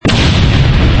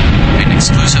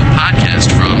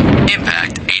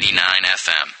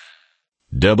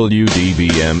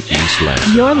WDBM East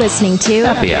Lansing. You're listening to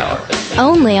Happy Hour.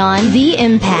 Only on The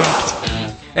Impact.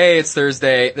 Hey, it's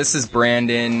Thursday. This is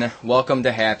Brandon. Welcome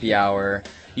to Happy Hour.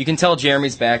 You can tell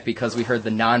Jeremy's back because we heard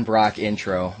the non-Brock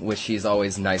intro, which he's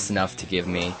always nice enough to give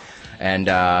me.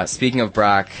 And speaking of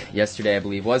Brock, yesterday I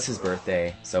believe was his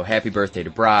birthday, so happy birthday to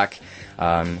Brock.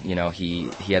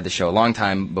 He had the show a long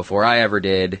time before I ever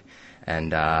did,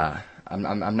 and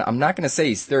I'm not going to say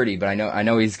he's 30, but I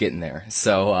know he's getting there.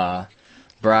 So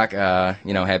Brock,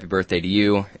 happy birthday to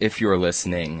you if you're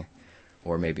listening.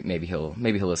 Or maybe he'll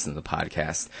listen to the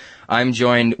podcast. I'm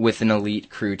joined with an elite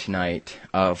crew tonight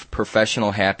of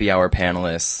professional happy hour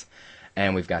panelists,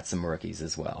 and we've got some rookies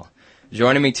as well.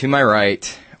 Joining me to my right,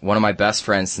 one of my best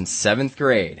friends since 7th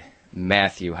grade,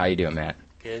 Matthew. How you doing, Matt?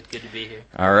 Good to be here.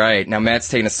 All right, now Matt's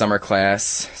taking a summer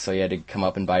class, so he had to come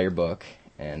up and buy your book,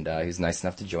 and he was nice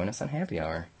enough to join us on Happy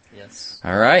Hour. Yes.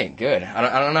 All right, good.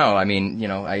 I don't know. I mean,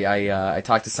 I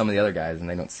talked to some of the other guys, and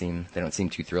they don't seem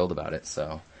too thrilled about it,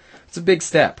 so. It's a big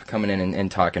step coming in and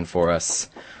talking for us.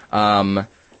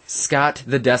 Scott,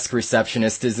 the desk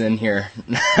receptionist, is in here.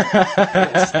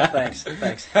 Thanks.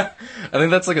 I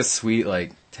think that's like a sweet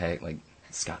tag,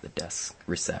 Scott, the desk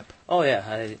recep. Oh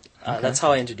yeah, that's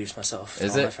how I introduce myself to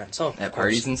Is all it? my friends. Oh, At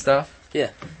parties and stuff?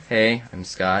 Yeah. Hey, I'm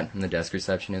Scott. I'm the desk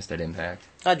receptionist at Impact.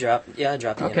 I drop the Okay,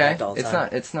 Impact all the time.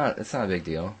 it's not a big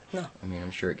deal. No. I mean,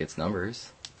 I'm sure it gets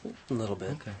numbers. A little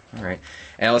bit. Okay, all right.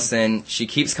 Allison, she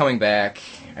keeps coming back.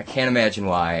 I can't imagine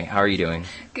why. How are you doing?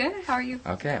 Good. How are you?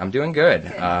 Okay, I'm doing good.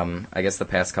 Good. I guess the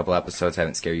past couple episodes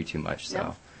haven't scared you too much, so.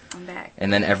 No, I'm back.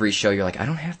 And then every show you're like, I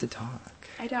don't have to talk.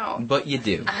 I don't. But you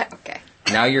do. Okay.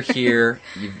 Now you're here.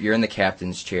 You're in the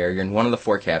captain's chair. You're in one of the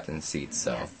 4 captain's seats,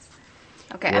 so. Yes.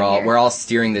 Okay. We're all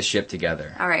steering this ship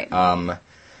together. All right. To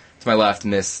my left,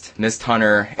 Miss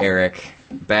Hunter, Eric,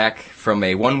 back from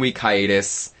a 1-week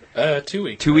hiatus. 2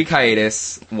 weeks. 2-week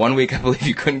hiatus. 1 week, I believe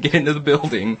you couldn't get into the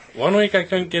building. 1 week I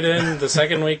couldn't get in. The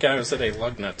second week I was at a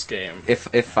Lugnuts game.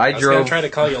 If I I was drove, going to try to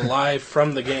call you live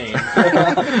from the game,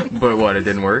 but what? It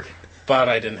didn't work. but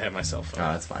I didn't have my cell phone.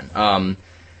 Oh, that's fine.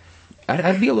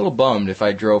 I'd be a little bummed if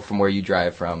I drove from where you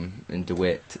drive from in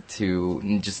DeWitt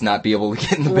to just not be able to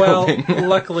get in the Well, building.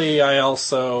 luckily I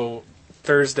also...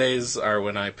 Thursdays are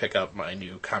when I pick up my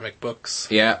new comic books.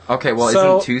 Yeah. Okay. Well,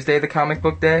 So- isn't Tuesday the comic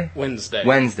book day? Wednesday.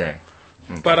 Wednesday.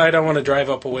 But I don't want to drive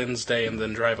up a Wednesday and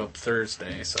then drive up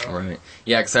Thursday, so... Right.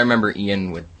 Yeah, because I remember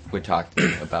Ian would talk to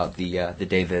me about the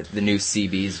day that the new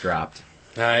CBs dropped.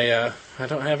 I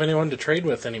don't have anyone to trade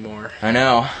with anymore. I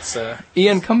know. It's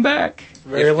Ian, come back.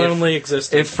 very lonely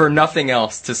existence. If for nothing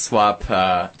else, to swap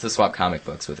comic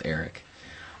books with Eric.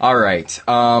 All right.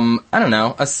 I don't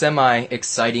know. A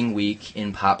semi-exciting week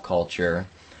in pop culture.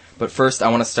 But first, I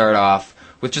want to start off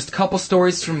with just a couple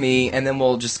stories from me, and then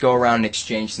we'll just go around and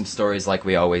exchange some stories like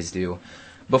we always do.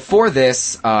 Before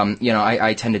this,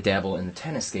 I tend to dabble in the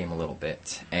tennis game a little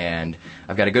bit. And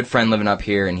I've got a good friend living up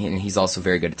here, and he's also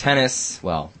very good at tennis.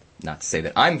 Well, not to say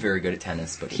that I'm very good at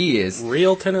tennis, but he is.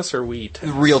 Real tennis or Wii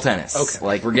tennis? Real tennis. Okay.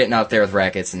 Like, we're getting out there with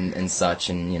rackets and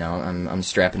such, and, I'm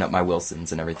strapping up my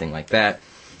Wilsons and everything like that.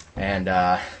 And,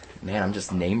 man, I'm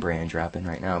just name brand dropping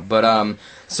right now. But,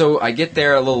 so I get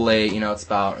there a little late, it's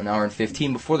about an hour and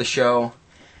 15 before the show,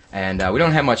 and we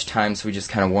don't have much time, so we just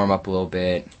kind of warm up a little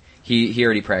bit. He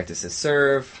already practiced his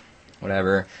serve,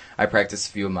 whatever. I practiced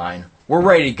a few of mine. We're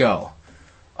ready to go.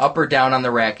 Up or down on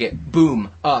the racket,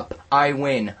 boom, up, I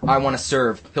win, I want to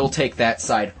serve, he'll take that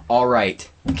side, all right,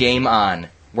 game on.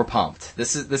 We're pumped.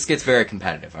 This gets very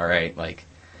competitive, all right, like...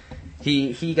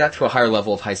 He got to a higher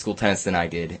level of high school tennis than I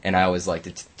did, and I always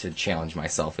liked to challenge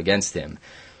myself against him.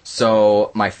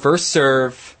 So, my first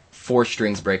serve, 4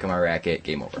 strings break on my racket,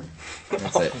 game over.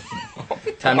 That's it.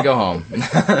 Time to go home.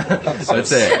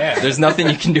 That's it. There's nothing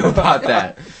you can do about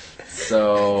that.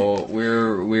 So,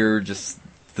 we're just,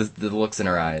 the looks in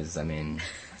our eyes, I mean,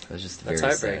 it was just very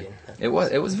That's sad. heartbreaking. It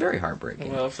was very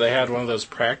heartbreaking. Well, if they had one of those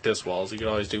practice walls, you could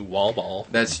always do wall ball.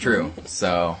 That's true.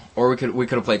 So, or we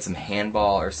could have played some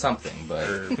handball or something, but...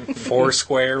 Or 4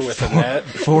 square with a net.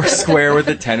 4 square with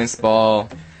a tennis ball.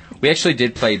 We actually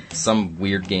did play some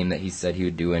weird game that he said he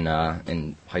would do in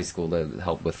high school to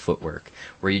help with footwork,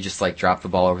 where you just drop the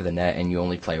ball over the net and you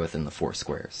only play within the 4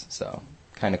 squares. So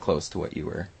kind of close to what you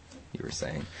were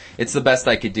saying. It's the best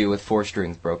I could do with 4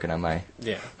 strings broken on my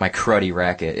cruddy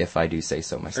racket, if I do say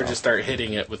so myself. Or just start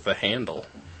hitting it with the handle.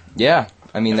 Yeah,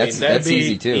 that's that'd be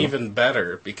easy too. Even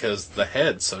better because the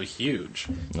head's so huge.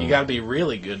 You got to be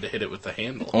really good to hit it with the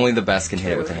handle. Only the best can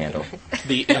hit it with the handle.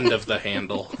 The end of the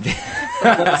handle.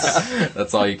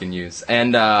 That's all you can use.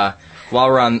 And while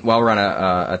we're on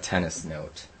a tennis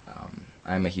note,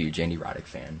 I'm a huge Andy Roddick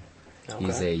fan. Okay.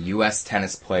 He's a U.S.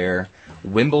 tennis player.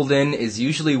 Wimbledon is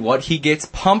usually what he gets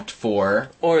pumped for.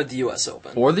 Or the U.S.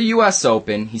 Open. Or the U.S.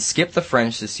 Open. He skipped the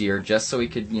French this year just so he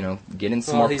could, get in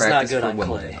some more he's practice not good for on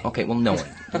Wimbledon. clay. Okay, well,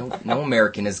 no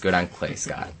American is good on clay,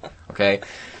 Scott. Okay?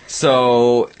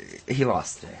 So, he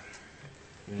lost today.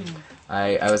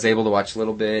 I was able to watch a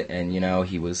little bit, and,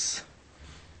 he was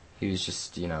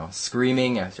just,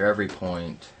 screaming after every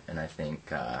point, and I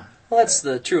think... Well, that's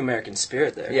the true American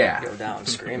spirit there. Yeah. Go down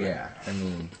screaming. Yeah, I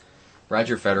mean,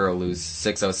 Roger Federer will lose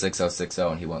 6-0, 6-0,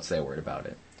 6-0, and he won't say a word about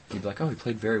it. He'd be like, oh, he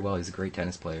played very well. He's a great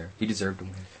tennis player. He deserved to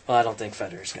win. Well, I don't think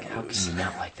Federer's going to How lose. can you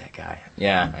not like that guy?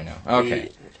 Yeah, I know. Okay.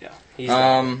 He's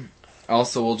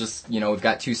Also, we'll just, we've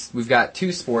got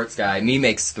two sports guys. Me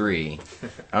makes three.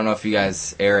 I don't know if you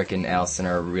guys, Eric and Allison,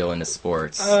 are real into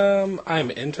sports.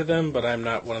 I'm into them, but I'm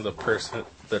not one of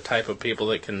the type of people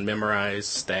that can memorize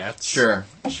stats.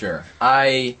 Sure.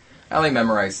 I only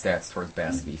memorize stats towards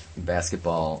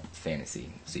basketball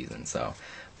fantasy season. So,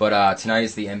 but tonight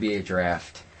is the NBA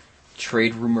draft.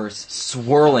 Trade rumors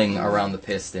swirling around the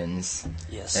Pistons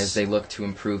as they look to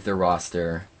improve their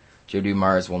roster. Joe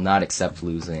Dumars will not accept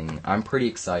losing. I'm pretty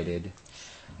excited.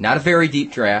 Not a very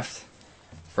deep draft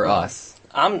for us.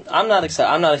 I'm not excited.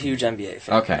 I'm not a huge NBA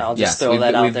fan. Okay. I'll just throw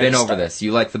that out we've there. been to over start. this.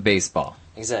 You like the baseball.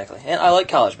 Exactly, and I like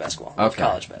college basketball. I love Okay,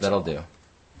 college basketball. that'll do.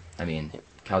 I mean,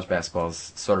 college basketball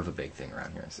is sort of a big thing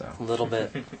around here. So, A little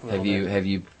bit. have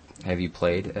you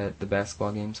played at the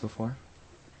basketball games before?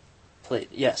 Played?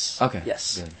 Yes. Okay.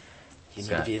 Yes. Good. You need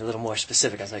Scott. to be a little more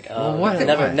specific. I was like, Well, what?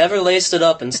 never laced it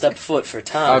up and stepped foot for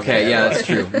Tom. Okay, yeah, that's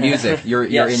true. Music, your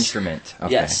Yes. instrument.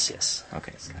 Okay. Yes.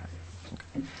 Okay, Scott.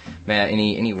 Okay. Matt,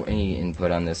 any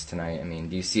input on this tonight? I mean,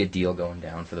 do you see a deal going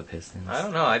down for the Pistons? I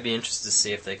don't know. I'd be interested to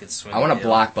see if they could swing. I want a the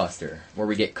deal. blockbuster where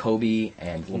we get Kobe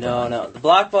and LeBron. No. The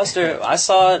blockbuster. I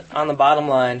saw it on the bottom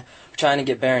line. We're trying to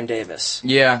get Baron Davis.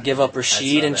 Yeah, Give up I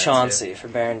Rasheed saw and that, Chauncey for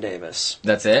Baron Davis.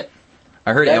 that's it.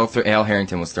 I heard That- Al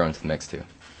Harrington was thrown into the mix too.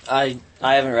 I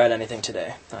haven't read anything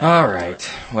today. All right.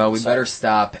 Well, we Sorry. better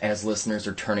stop as listeners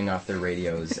are turning off their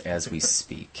radios as we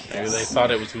speak. Maybe they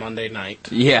thought it was Monday night.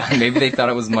 Yeah, maybe they thought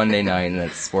it was Monday night and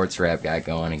that sports rap got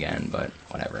going again, but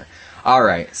whatever. All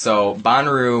right. So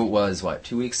Bonnaroo was what,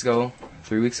 2 weeks ago?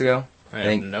 3 weeks ago? I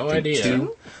have no idea.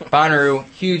 2. Bonnaroo,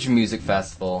 huge music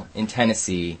festival in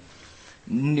Tennessee.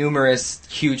 Numerous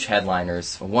huge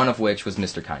headliners, one of which was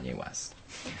Mr. Kanye West.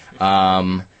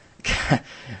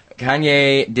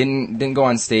 Kanye didn't go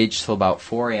on stage till about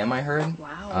 4 a.m. I heard.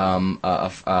 Wow.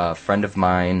 A friend of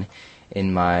mine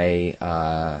in my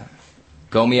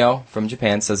Gomeo from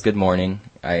Japan says good morning.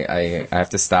 I have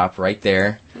to stop right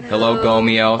there. Hello,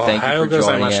 Gomeo. Thank you for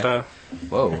joining it.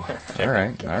 Whoa.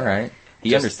 All right.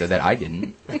 He understood that. I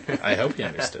didn't. I hope you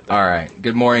understood that. All right.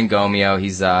 Good morning, Gomeo.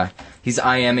 He's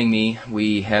IMing me.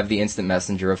 We have the instant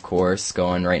messenger, of course,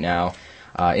 going right now.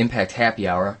 Impact Happy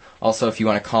Hour. Also, if you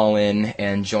want to call in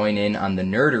and join in on the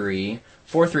nerdery,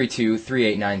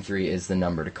 432-3893 is the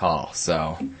number to call.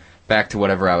 So, back to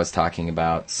whatever I was talking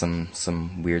about,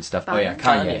 some weird stuff. Oh yeah,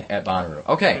 Kanye at Bonnaroo.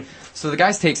 Okay, so the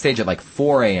guys take stage at like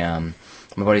 4 a.m.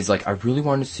 My buddy's like, I really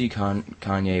wanted to see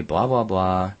Kanye, blah blah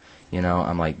blah.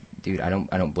 I'm like, dude, I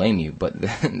don't blame you, but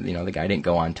the guy didn't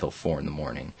go on till 4 in the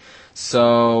morning.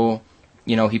 So,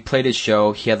 he played his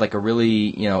show. He had like a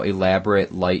really,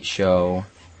 elaborate light show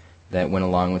that went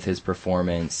along with his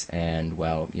performance. And,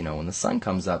 well, when the sun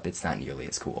comes up, it's not nearly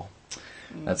as cool.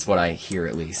 That's what I hear,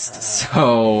 at least.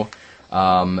 So,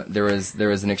 there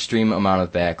was an extreme amount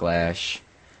of backlash.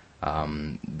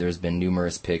 There's been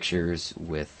numerous pictures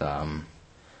with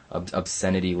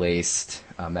obscenity-laced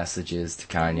messages to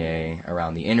Kanye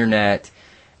around the internet.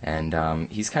 And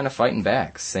he's kind of fighting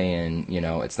back, saying,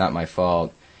 it's not my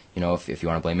fault. If you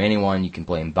want to blame anyone, you can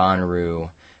blame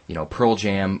Bonnaroo. Pearl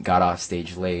Jam got off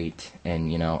stage late,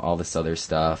 and all this other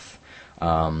stuff.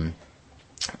 I'm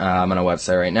on a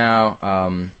website right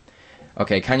now.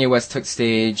 Okay, Kanye West took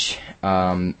stage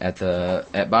at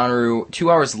Bonnaroo 2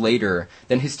 hours later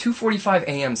than his 2:45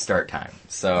 a.m. start time.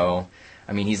 So,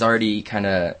 I mean, he's already kind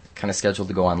of scheduled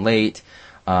to go on late.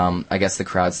 I guess the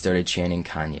crowd started chanting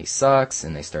 "Kanye sucks,"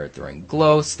 and they started throwing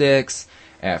glow sticks.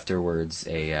 Afterwards,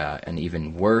 an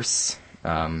even worse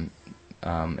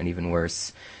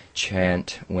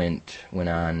chant went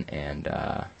on,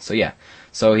 and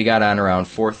so he got on around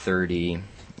 4:30.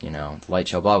 Light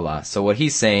show, blah blah. So what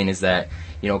he's saying is that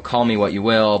call me what you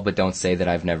will, but don't say that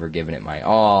I've never given it my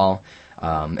all.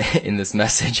 In this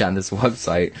message on this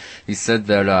website, he said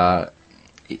that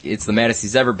it's the maddest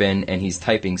he's ever been, and he's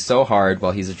typing so hard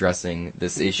while he's addressing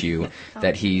this issue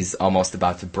that he's almost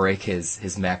about to break his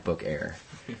MacBook Air.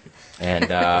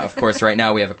 And, of course, right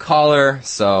now we have a caller,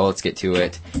 so let's get to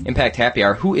it. Impact Happy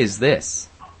Hour. Who is this?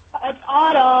 It's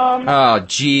Autumn. Oh,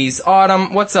 geez.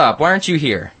 Autumn, what's up? Why aren't you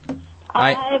here?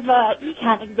 I have an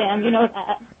econ exam, you know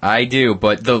that. I do,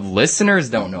 but the listeners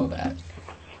don't know that.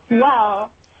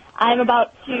 Well, I'm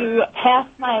about to pass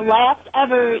my last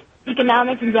ever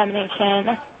economics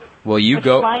examination. Well, you with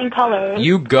go. Flying colors.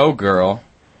 You go, girl.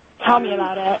 Tell me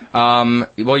about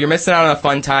it. Well, you're missing out on a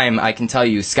fun time, I can tell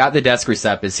you. Scott the desk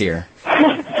recep is here.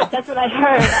 That's what I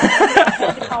heard. I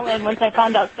had to call in once I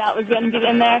found out Scott was going to be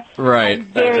in there. Right. I'm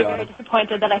very, very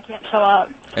disappointed that I can't show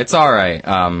up. It's all right.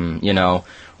 You know,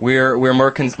 we're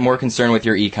more concerned with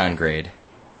your econ grade.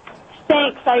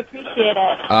 Thanks, I appreciate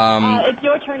it. It's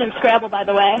your turn in Scrabble, by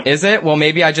the way. Is it? Well,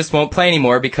 maybe I just won't play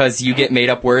anymore because you get made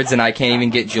up words and I can't even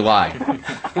get July.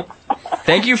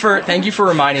 Thank you for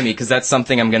reminding me because that's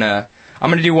something I'm gonna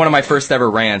do one of my first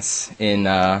ever rants in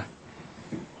on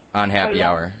Happy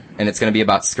Hour, and it's gonna be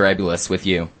about Scrabulous with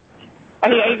you.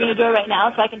 Are you going to do it right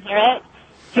now so I can hear it?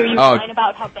 Hear you whine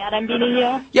about how bad I'm beating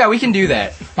you? Yeah, we can do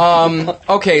that.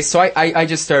 Okay, so I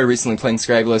just started recently playing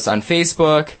Scrabulous on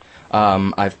Facebook.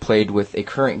 I've played with a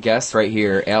current guest right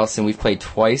here, Allison. We've played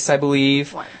twice, I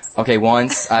believe. Once. Okay,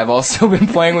 once. I've also been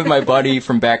playing with my buddy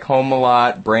from back home a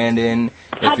lot, Brandon.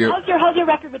 How's your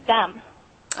record with them?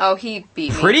 Oh, he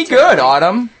beat me. Pretty good,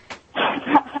 Autumn.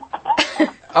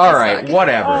 All right,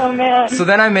 whatever. Oh, man. So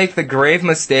then I make the grave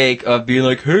mistake of being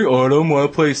like, "Hey, Autumn,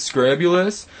 want to play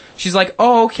Scrabulous?" She's like,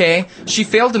 "Oh, okay." She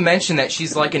failed to mention that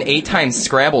she's like an 8-time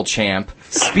Scrabble champ,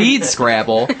 speed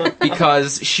Scrabble,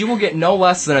 because she will get no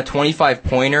less than a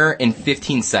 25-pointer in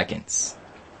 15 seconds.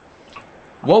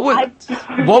 What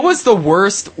was the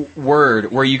worst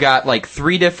word where you got like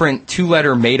 3 different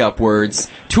 2-letter made-up words,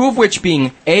 2 of which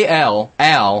being A-L,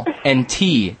 al, and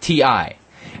T, T-I?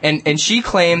 And she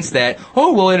claims that,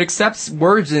 oh, well, it accepts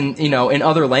words in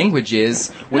other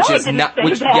languages, which No, I is didn't not, say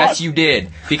which, that. yes, you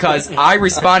did. Because I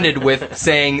responded with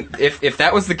saying, if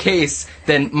that was the case,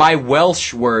 then my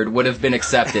Welsh word would have been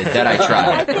accepted that I I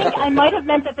tried. think I might have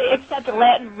meant that they accept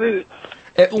Latin roots.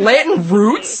 Latin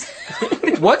roots?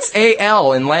 What's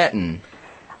A-L in Latin?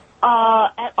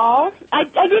 At all? I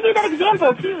gave you that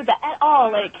example, too, the at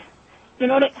all, like, you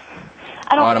know what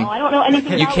I don't Autumn. know. I don't know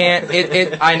anything You about can't,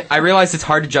 I realize it's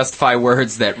hard to justify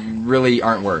words that really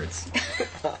aren't words.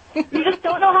 You just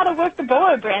don't know how to work the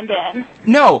board, Brandon.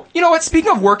 No, you know what,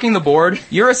 speaking of working the board,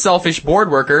 you're a selfish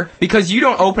board worker because you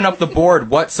don't open up the board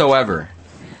whatsoever.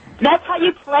 That's how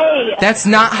you play. That's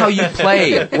not how you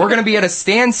play. We're gonna be at a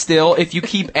standstill if you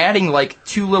keep adding like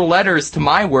 2 little letters to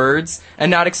my words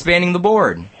and not expanding the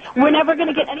board. We're never going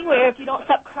to get anywhere if you don't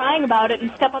stop crying about it and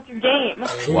step up your game.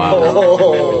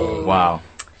 Wow. Wow.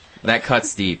 That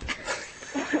cuts deep.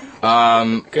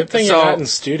 Good thing so- you're not in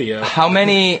studio. How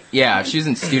many, yeah, if she was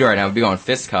in studio right now, we'd be going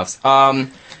fistcuffs.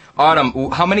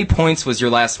 Autumn, how many points was your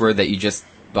last word that you just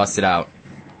busted out?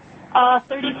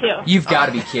 32. You've got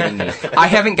to be kidding me. I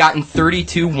haven't gotten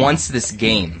 32 once this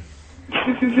game.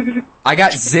 I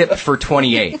got zipped for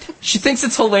 28. She thinks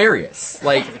it's hilarious.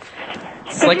 Like,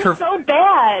 it's like You're her... so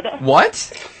bad.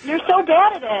 What? You're so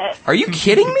bad at it. Are you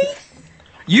kidding me?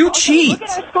 You cheat. Look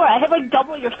at our score. I have like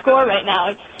double your score right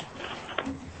now.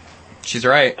 She's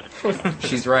right.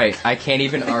 She's right. I can't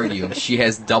even argue. She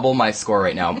has double my score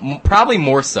right now. Probably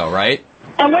more so, right?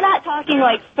 And we're not talking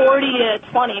like 40 to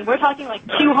 20. We're talking like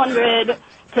 200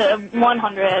 to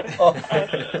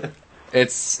 100.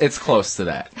 It's close to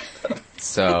that.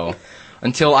 So,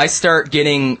 until I start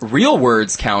getting real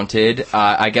words counted,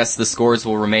 I guess the scores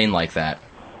will remain like that.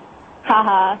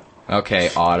 Haha. Okay,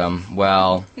 Autumn.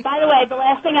 Well, By the way, the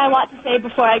last thing I want to say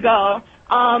before I go,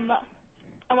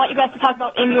 I want you guys to talk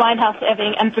about Amy Winehouse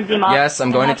having emphysema. yes,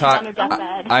 I'm going to and how talk. she's on her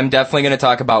deathbed. I'm definitely going to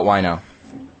talk about Wino.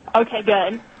 Okay,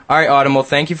 good. All right, Autumn. Well,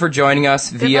 thank you for joining us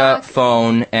via luck.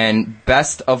 phone, and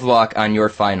best of luck on your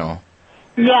final.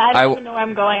 Yeah, I I don't even know where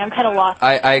I'm going. I'm kind of lost.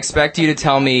 I expect you to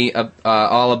tell me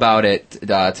all about it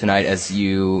tonight as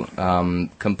you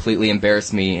completely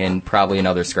embarrass me in probably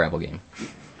another Scrabble game.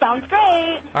 Sounds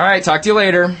great. All right, talk to you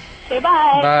later. Say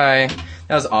bye. Bye.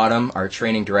 That was Autumn, our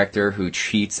training director who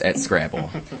cheats at Scrabble.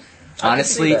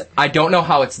 Honestly, that. I don't know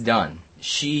how it's done.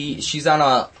 She's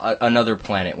on another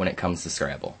planet when it comes to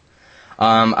Scrabble.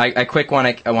 I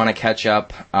want to catch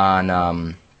up on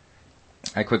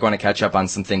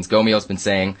some things Gomio's been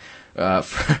saying.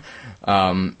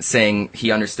 Saying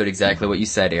he understood exactly what you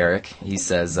said, Eric. He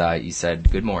says you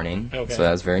said good morning, Okay. so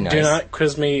that was very nice. Do not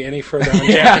quiz me any further on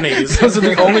Yeah, Japanese. those are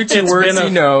the only 2 words he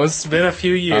knows. It's been a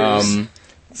few years.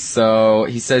 So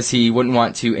he says he wouldn't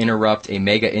want to interrupt a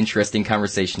mega interesting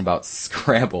conversation about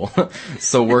Scrabble,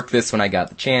 so work this when I got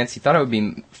the chance. He thought it would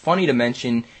be funny to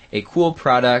mention a cool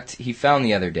product he found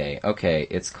the other day. Okay,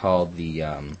 it's called the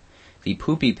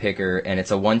Poopy Picker, and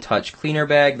it's a one-touch cleaner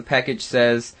bag. The package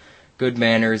says, "Good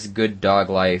manners, good dog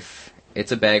life.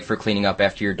 It's a bag for cleaning up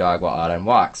after your dog while out on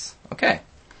walks." Okay.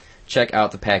 Check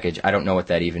out the package. I don't know what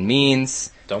that even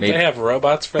means. Don't they have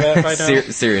robots for that by now?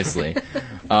 Seriously.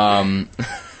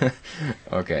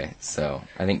 Okay, so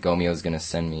I think Gomio's going to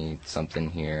send me something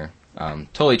here.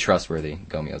 Totally trustworthy.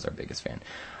 Gomio's our biggest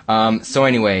fan. So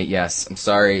anyway, yes, I'm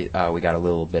sorry we got a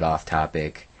little bit off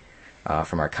topic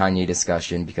from our Kanye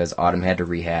discussion because Autumn had to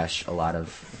rehash a lot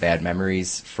of bad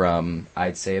memories from,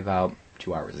 I'd say, about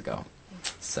 2 hours ago.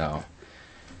 So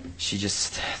she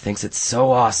just thinks it's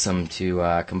so awesome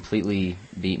to completely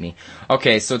beat me.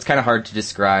 Okay, so it's kind of hard to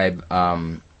describe.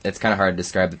 It's kind of hard to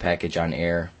describe the package on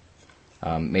air.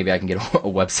 Maybe I can get a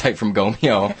website from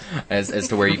Gomio as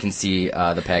to where you can see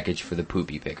the package for the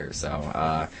Poopy Picker.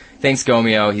 So thanks,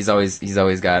 Gomio. He's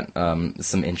always got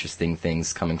some interesting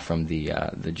things coming from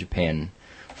the Japan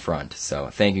front. So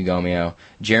thank you, Gomio.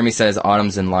 Jeremy says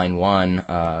Autumn's in line 1.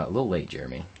 A little late,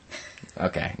 Jeremy.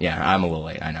 Okay, yeah, I'm a little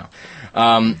late, I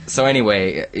know. So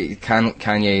anyway,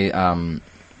 Kanye,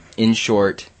 in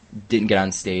short, didn't get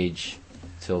on stage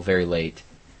till very late.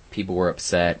 People were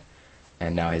upset,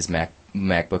 and now his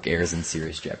MacBook Air is in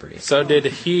serious jeopardy. So did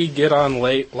he get on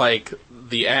late, like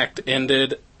the act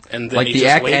ended, and then like he the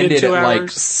just act waited ended 2 at hours? like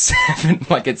 7,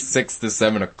 like it's 6 to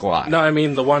 7 o'clock. No, I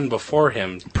mean the one before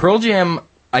him. Pearl Jam,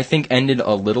 I think, ended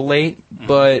a little late,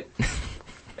 but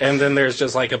And then there's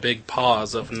just like a big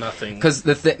pause of nothing. because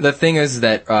the thing is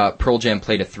that Pearl Jam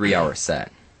played a 3-hour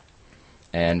set,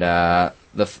 and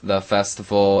the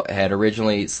festival had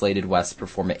originally slated West to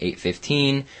perform at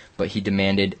 8:15, but he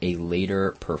demanded a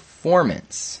later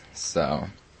performance. So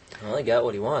Well, he got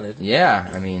what he wanted. yeah,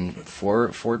 I mean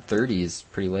 4:30 is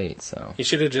pretty late. So He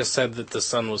should have just said that the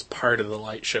sun was part of the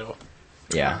light show.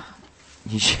 yeah,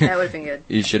 he should. That would have been good.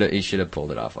 He should have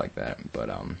pulled it off like that. But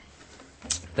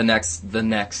the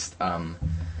next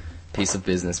piece of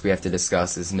business we have to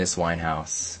discuss is Miss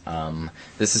Winehouse.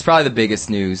 This is probably the biggest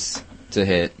news to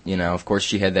hit. You know, of course,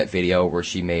 she had that video where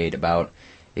she made about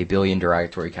 1 billion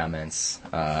derogatory comments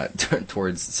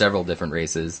towards several different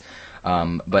races.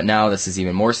 But now this is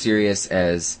even more serious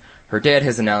as her dad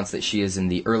has announced that she is in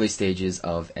the early stages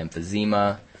of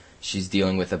emphysema. She's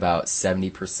dealing with about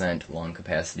 70% lung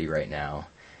capacity right now,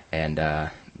 and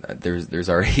there's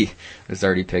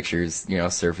already pictures, you know,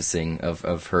 surfacing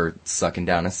of her sucking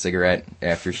down a cigarette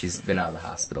after she's been out of the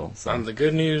hospital. So The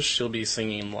good news, she'll be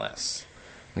singing less.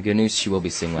 the good news, she will be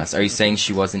singing less. Are you saying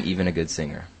she wasn't even a good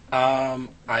singer?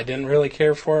 I didn't really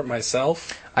care for it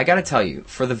myself. I gotta tell you,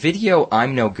 for the video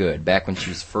 "I'm No Good," back when she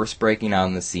was first breaking out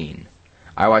on the scene,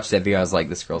 I watched that video. I was like,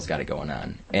 this girl's got it going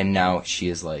on, and now she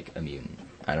is like a mutant.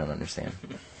 I don't understand.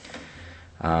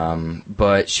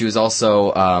 But she was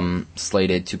also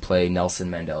slated to play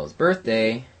Nelson Mandela's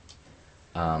birthday,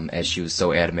 as she was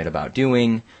so adamant about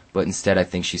doing. But instead, I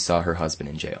think she saw her husband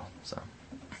in jail. So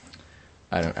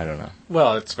I don't know.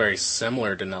 Well, it's very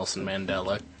similar to Nelson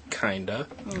Mandela, kinda.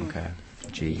 Okay.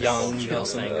 Jeez. Young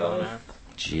Nelson Mandela.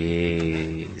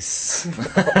 Jeez.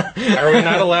 Are we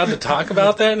not allowed to talk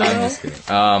about that I'm now? just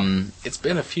kidding. It's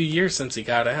been a few years since he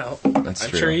got out. That's I'm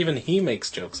true. sure even he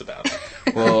makes jokes about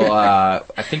it. Well,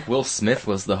 I think Will Smith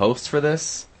was the host for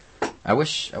this. I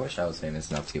wish I was famous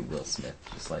enough to get Will Smith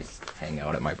just like hang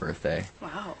out at my birthday.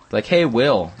 Wow. Like, hey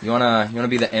Will, you wanna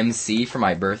be the MC for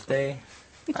my birthday?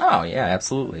 Oh yeah,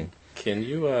 absolutely. Can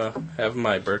you have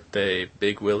my birthday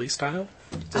Big Willie style?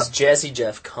 Does Jazzy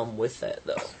Jeff come with that,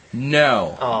 though?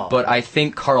 No, Oh. but I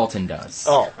think Carlton does.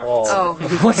 Oh, well. Oh.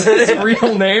 What's his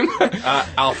real name?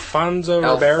 Alfonso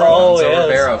Ribeiro. Alfonso yes.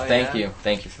 Ribeiro. Oh, Thank yeah.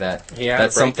 you for that. Yeah,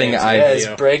 That's something breakdance. I. Yeah, his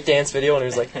video. breakdance video when he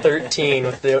was like 13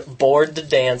 with the board to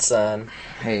dance on.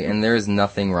 Hey, and there is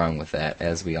nothing wrong with that,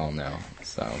 as we all know.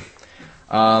 So,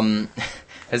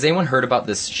 has anyone heard about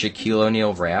this Shaquille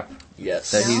O'Neal rap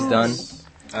Yes. that he's done?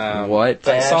 What?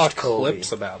 I saw Bashed Kobe.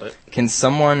 clips about it. Can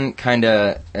someone kind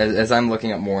of, as I'm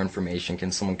looking up more information,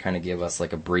 can someone kind of give us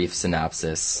like a brief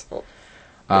synopsis?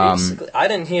 Basically, I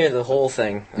didn't hear the whole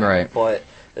thing. Right. But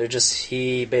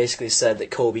he basically said that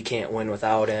Kobe can't win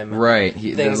without him. Right.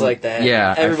 Things like that.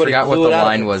 Yeah, Everybody I forgot what blew the it out of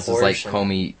line was. It was like,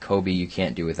 proportion. Kobe, you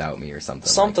can't do without me, or something.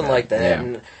 Something like that. Yeah.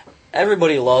 And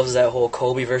everybody loves that whole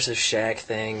Kobe versus Shaq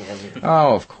thing. And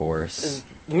Oh, of course.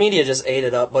 the media just ate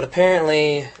it up. But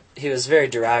apparently, he was very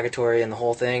derogatory in the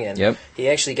whole thing. And Yep. he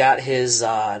actually got his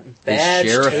badge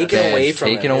sheriff taken badge away from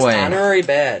taken him. away. His honorary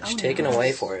badge Oh, taken nice.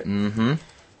 away for it. Mm-hmm.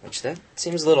 Which that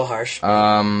seems a little harsh.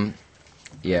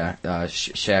 Yeah,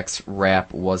 Shaq's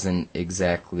rap wasn't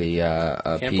exactly a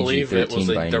Can't PG-13 believe it was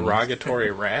by a any means.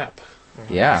 derogatory rap.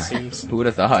 Yeah, Seems who would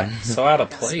have thought? so out of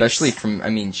place. Especially from, I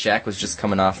mean, Shaq was just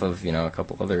coming off of, a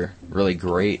couple other really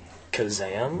great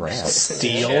Kazam. raps.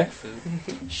 Steel.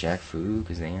 Shaq Fu,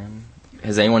 Kazam.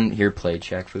 Has anyone here played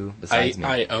Shaq Fu besides me?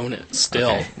 I own it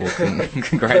still. Okay. Well,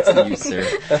 congrats to you,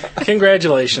 sir.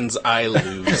 Congratulations, I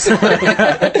lose.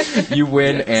 You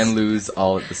win and lose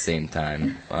all at the same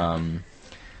time.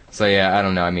 So yeah, I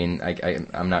don't know. I mean,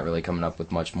 I'm not really coming up with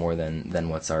much more than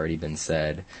what's already been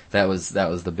said. That was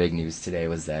the big news today,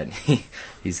 was that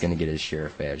he's going to get his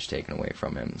sheriff badge taken away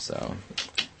from him. So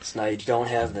now you don't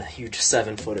have the huge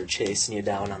 7-footer chasing you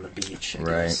down on the beach. I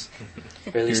guess.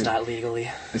 Or at least not legally.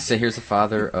 So here's a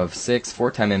father of 6,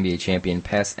 4-time NBA champion,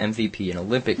 past MVP and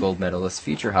Olympic gold medalist,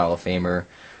 future Hall of Famer,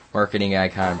 marketing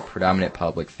icon, predominant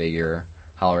public figure,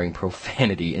 hollering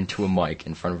profanity into a mic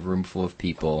in front of a room full of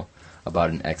people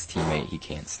about an ex-teammate he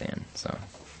can't stand. So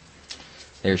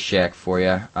there's Shaq for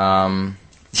you.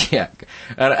 Yeah,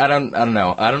 I don't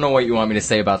know. I don't know what you want me to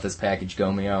say about this package,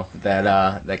 Gomeo.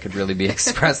 That could really be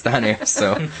expressed on air.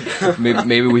 So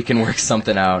maybe we can work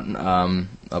something out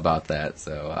about that.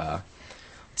 So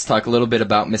let's talk a little bit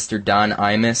about Mr. Don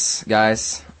Imus,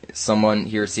 guys. Someone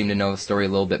here seemed to know the story a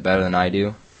little bit better than I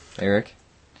do. Eric?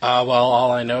 Well,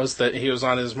 all I know is that he was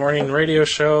on his morning radio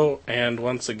show, and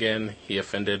once again, he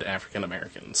offended African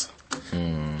Americans.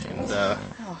 And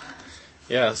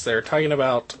yes, they're talking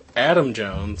about Adam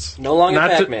Jones. No longer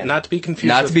Pac-Man. Not to be confused.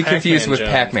 Not with to be confused Pac-Man with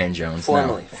Jones. Pac-Man Jones.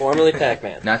 Formerly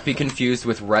Pac-Man. Not to be confused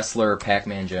with wrestler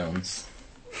Pac-Man Jones.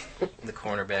 The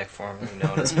cornerback formerly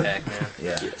known as Pac-Man.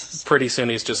 Yeah. Yes. Pretty soon,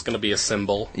 he's just going to be a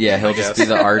symbol. Yeah, he'll I just guess.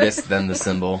 be the artist, then the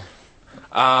symbol.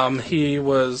 They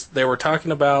were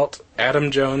talking about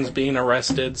Adam Jones being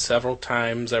arrested several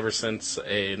times ever since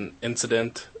an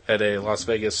incident at a Las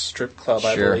Vegas strip club,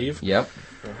 I believe. Yep.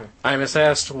 Imus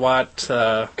asked what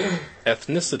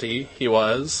ethnicity he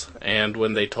was, and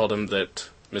when they told him that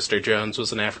Mr. Jones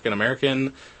was an African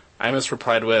American, Imus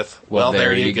replied with, well,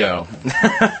 there you go.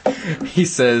 He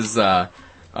says,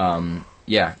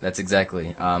 yeah, that's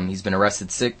exactly. He's been arrested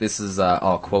this is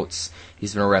all quotes.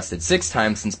 He's been arrested 6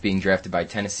 times since being drafted by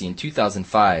Tennessee in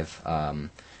 2005.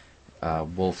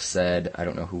 Wolf said, I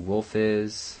don't know who Wolf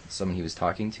is, someone he was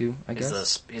talking to, I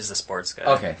guess. He's the sports guy.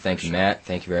 Okay, thank you, Matt.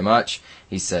 Thank you very much.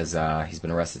 He says he's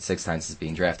been arrested 6 times since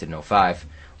being drafted in 2005.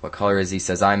 What color is he?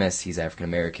 Says Imus. He's African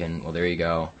American. Well, there you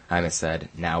go. Imus said,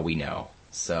 now we know.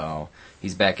 So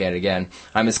he's back at it again.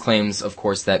 Imus claims, of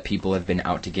course, that people have been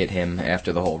out to get him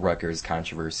after the whole Rutgers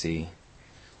controversy.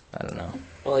 I don't know.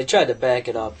 Well, he tried to back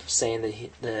it up, saying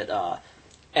that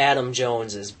Adam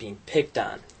Jones is being picked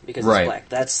on because he's black.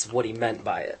 That's what he meant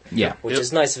by it. Yeah. Which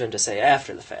is nice of him to say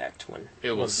after the fact. When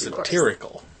It was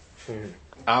satirical.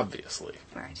 Obviously.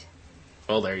 Right.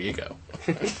 Well, there you go.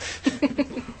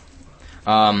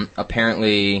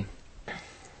 Apparently,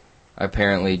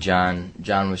 John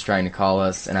was trying to call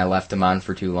us, and I left him on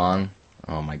for too long.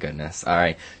 Oh my goodness! All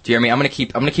right, Jeremy, I'm gonna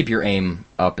keep your aim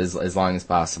up as long as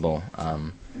possible.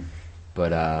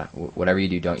 But whatever you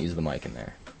do, don't use the mic in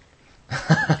there.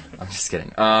 I'm just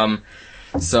kidding.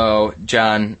 So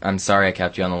John, I'm sorry I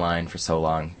kept you on the line for so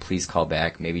long. Please call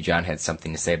back. Maybe John had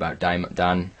something to say about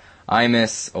Don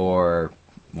Imus or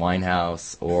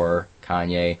Winehouse or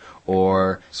Kanye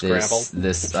or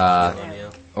this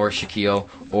or Shaquille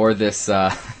or this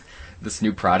this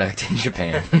new product in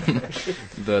Japan,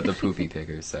 the poopy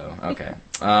picker. So okay,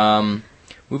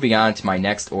 moving on to my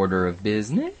next order of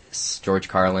business. George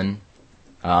Carlin,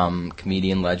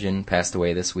 comedian legend, passed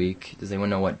away this week. Does anyone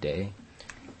know what day?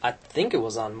 I think it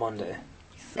was on Monday.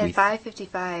 At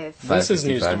 5:55. This is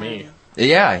news to me.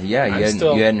 Yeah, you hadn't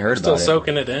heard about it. Still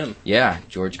soaking it in. Yeah,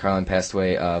 George Carlin passed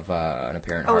away of an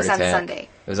apparent heart Oh, it was on attack. Sunday.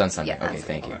 It was on Sunday. Yeah, okay, on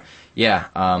thank Sunday. you. Yeah,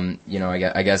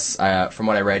 I guess from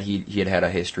what I read, he had a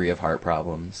history of heart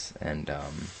problems, and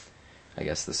I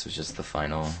guess this was just the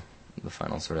final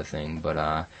sort of thing.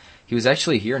 But he was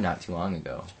actually here not too long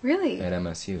ago. Really? At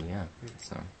MSU, yeah.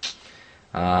 So,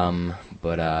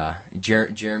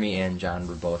 Jeremy and John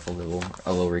were both a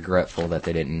little regretful that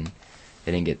they didn't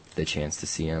get the chance to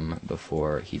see him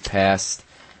before he passed.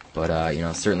 But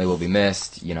certainly will be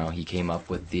missed. He came up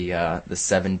with the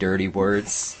 7 dirty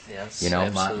words. Yes,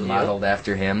 Modeled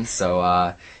after him.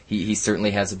 So he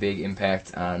certainly has a big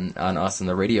impact on us in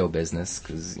the radio business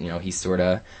because he sort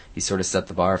of set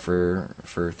the bar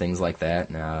for things like that,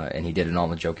 and he did it all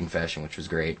in a joking fashion, which was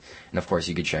great. And of course,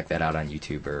 you could check that out on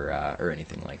YouTube or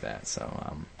anything like that.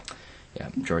 So yeah,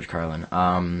 George Carlin.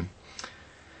 On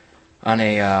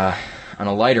a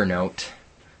lighter note,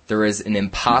 there is an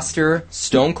imposter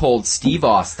Stone Cold Steve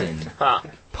Austin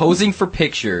posing for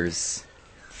pictures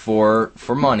for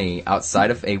money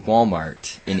outside of a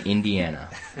Walmart in Indiana.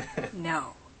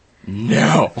 No.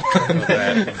 No.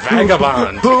 That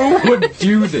vagabond. Who would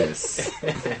do this?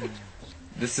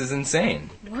 This is insane.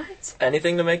 What?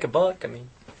 Anything to make a buck. I mean,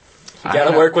 you I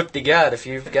gotta don't- work with the gut. If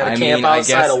you've got to camp I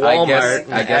outside guess, of Walmart,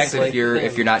 I guess if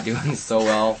you're not doing so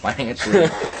well financially,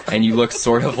 and you look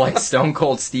sort of like Stone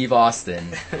Cold Steve Austin,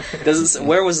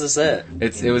 where was this at?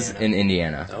 it was in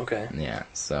Indiana. Okay. Yeah.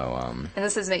 So And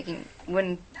this is making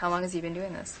how long has he been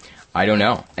doing this? I don't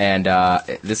know. And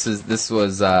this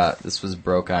was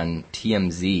broke on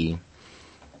TMZ,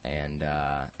 and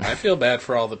I feel bad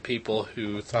for all the people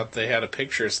who thought they had a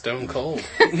picture of Stone Cold.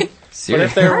 But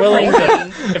seriously.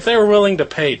 if they were willing to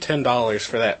pay $10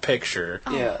 for that picture,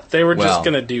 Yeah. they were Well. just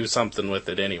going to do something with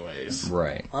it anyways.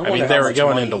 Right. I I wonder mean, how they were much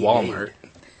going money into he Walmart.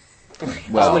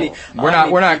 Well, many- we're how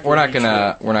not many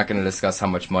people we're not gonna discuss how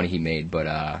much money he made, but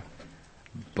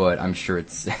I'm sure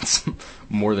it's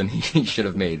more than he should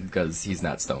have made because he's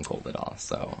not Stone Cold at all.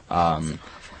 So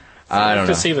I don't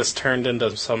To know. see this turned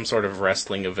into some sort of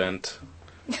wrestling event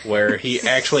where he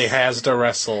actually has to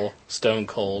wrestle Stone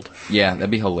Cold. Yeah, that'd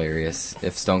be hilarious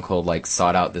if Stone Cold like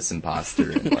sought out this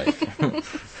imposter and like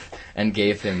and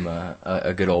gave him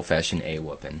a good old fashioned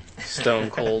A-whooping. Stone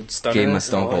Cold Stunner. Gave him a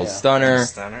Stone Oh, Cold yeah. Stunner,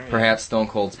 Stunner, yeah. perhaps Stone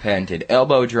Cold's patented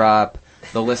elbow drop.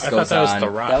 The list I goes thought that was on. The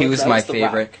Rock. He was That my was The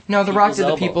favorite. Rock. No, The Rock People's did the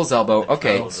elbow. people's elbow.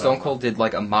 Okay, Oh, Stone elbow. Cold did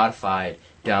like a modified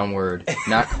downward,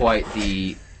 not quite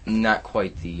the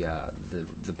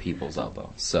people's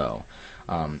elbow. So,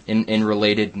 in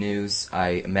related news,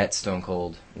 I met Stone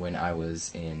Cold when I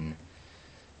was in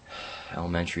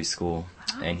elementary school,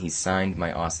 and he signed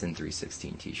my Austin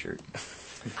 316 T-shirt.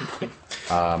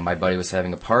 My buddy was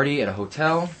having a party at a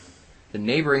hotel. The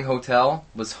neighboring hotel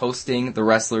was hosting the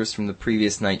wrestlers from the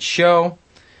previous night's show.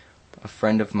 A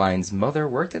friend of mine's mother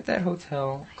worked at that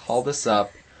hotel, called us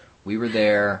up. We were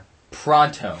there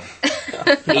pronto.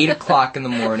 8 o'clock in the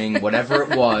morning, whatever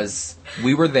it was,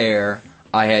 we were there.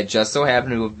 I had just so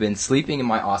happened to have been sleeping in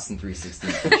my Austin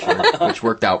 316 t-shirt, which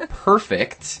worked out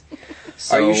perfect.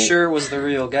 So, Are you sure it was the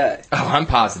real guy? Oh, I'm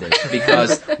positive,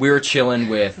 because we were chilling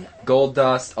with Gold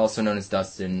Dust, also known as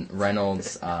Dustin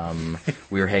Reynolds.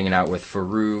 We were hanging out with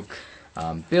Farouk,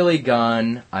 Billy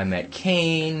Gunn. I met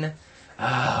Kane.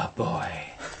 Ah, boy.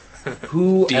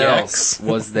 Who DX? else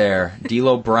was there?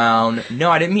 D'Lo Brown.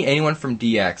 No, I didn't meet anyone from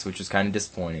DX, which was kind of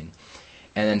disappointing.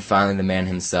 And then finally the man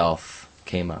himself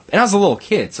came up. And I was a little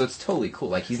kid, so it's totally cool.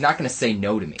 Like, he's not going to say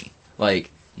no to me. Like,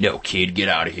 no, kid, get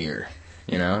out of here.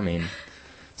 You know, I mean...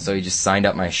 So he just signed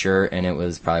up my shirt, and it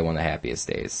was probably one of the happiest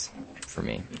days for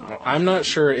me. I'm not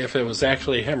sure if it was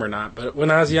actually him or not, but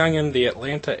when I was young in the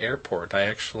Atlanta airport,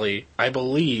 I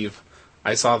believe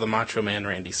I saw the Macho Man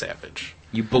Randy Savage.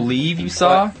 You believe you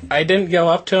saw? I didn't go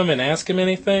up to him and ask him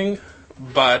anything,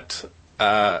 but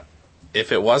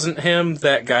if it wasn't him,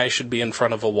 that guy should be in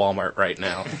front of a Walmart right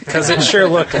now, because it sure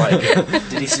looked like it.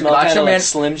 Did he smell Macho kind of Man- like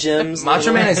Slim Jims?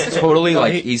 Macho Man is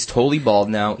totally, he's totally bald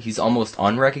now. He's almost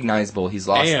unrecognizable. He's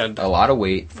lost And- a lot of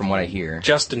weight, from what I hear.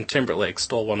 Justin Timberlake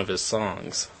stole one of his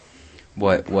songs.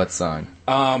 What song?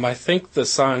 I think the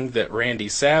song that Randy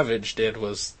Savage did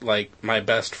was, like, My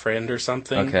Best Friend or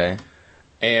something. Okay.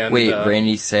 And Wait,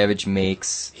 Randy Savage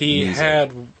makes he music.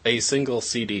 had a single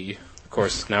CD. Of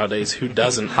course, nowadays, who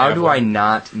doesn't How have do one? I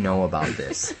not know about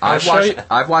this? I'll I've show watched you-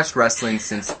 I've watched wrestling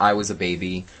since I was a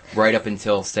baby, right up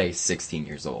until, say, 16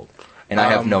 years old. And I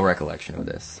have no recollection of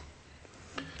this.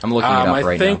 I'm looking it up I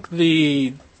right think now.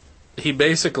 he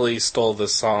basically stole the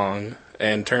song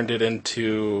and turned it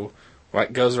into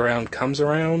what goes around comes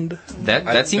around.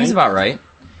 That seems think- about right.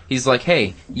 He's like,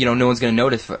 hey, no one's going to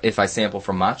notice if I sample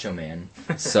from Macho Man.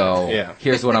 So Yeah.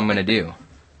 here's what I'm going to do.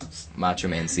 Macho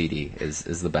Man CD is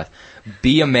the best.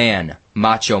 Be a Man,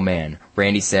 Macho Man,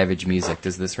 Randy Savage music.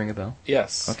 Does this ring a bell?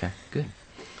 Yes. Okay, good.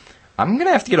 I'm going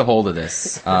to have to get a hold of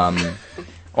this.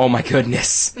 Oh my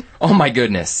goodness. Oh my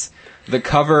goodness. The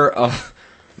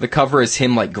cover is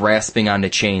him like grasping onto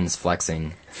chains,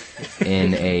 flexing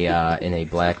in a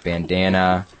black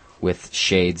bandana with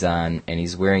shades on, and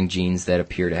he's wearing jeans that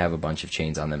appear to have a bunch of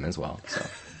chains on them as well. So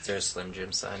Is there a Slim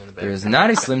Jim sign in the back? there is not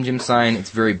a Slim Jim sign.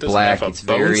 It's very Does it black. have a It's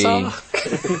bone very.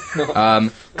 saw?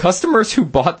 Customers who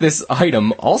bought this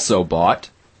item also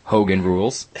bought Hogan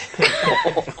Rules,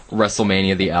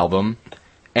 WrestleMania the album,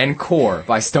 and Core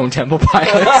by Stone Temple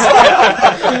Pilots.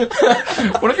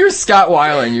 What if you're Scott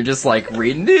Weiler and you're just like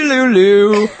reading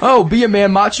doo-loo-loo? Oh, Be a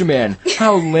Man, Macho Man.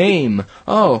 How lame.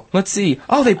 Oh, let's see.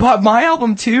 Oh, they bought my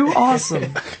album too?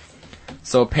 Awesome.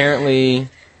 So apparently,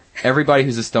 everybody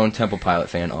who's a Stone Temple Pilot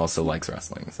fan also likes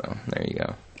wrestling. So there you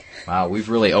go. Wow, we've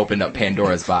really opened up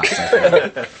Pandora's box. I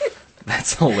think.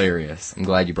 That's hilarious. I'm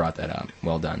glad you brought that up.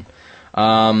 Well done.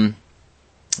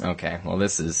 Okay, well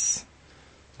this is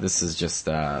This is just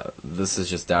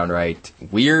downright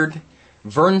weird.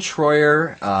 Vern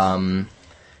Troyer.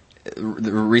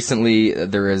 Recently,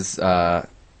 there is a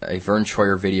Vern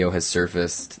Troyer video has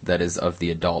surfaced that is of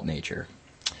the adult nature.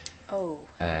 Oh.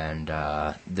 And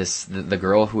the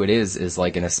girl who it is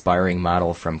like an aspiring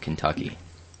model from Kentucky.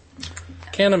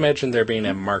 Can't imagine there being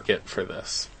a market for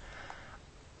this.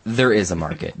 There is a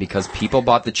market, because people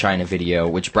bought the China video,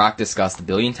 which Brock discussed a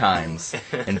billion times,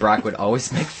 and Brock would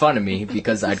always make fun of me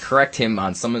because I'd correct him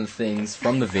on some of the things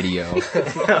from the video.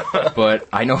 But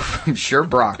I'm sure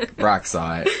Brock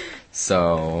saw it,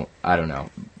 so I don't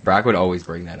know. Brock would always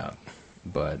bring that up,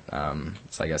 but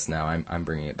so I guess now I'm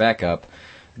bringing it back up.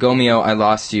 Gomeo, I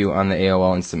lost you on the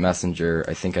AOL Instant Messenger.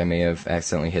 I think I may have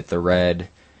accidentally hit the red.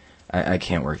 I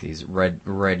can't work these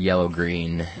red, yellow,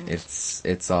 green.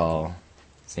 It's all.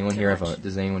 Does anyone here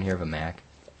have a Mac?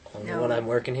 Only when I'm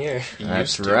working here.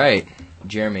 That's right.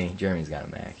 Jeremy's got a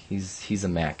Mac. He's a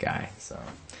Mac guy. So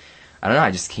I don't know.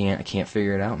 I can't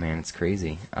figure it out, man. It's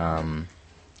crazy. I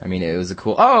mean, it was a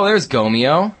cool. Oh, there's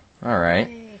Gomeo. All right.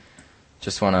 Hey.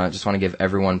 Just wanna give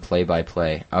everyone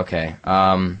play-by-play. Okay.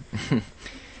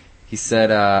 He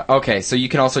said. Okay, so you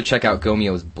can also check out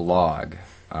Gomeo's blog.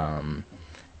 And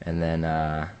then.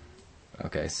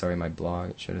 Okay, sorry, my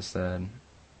blog. It should have said.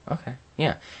 Okay,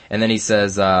 yeah. And then he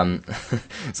says,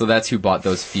 so that's who bought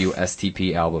those few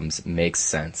STP albums. Makes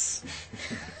sense.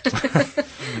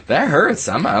 That hurts.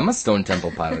 I'm a Stone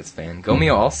Temple Pilots fan.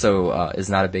 Gomeo also is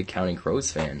not a big Counting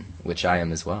Crows fan, which I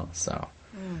am as well, so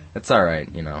that's all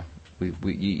right, you know.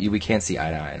 We can't see eye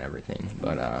to eye and everything,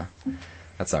 but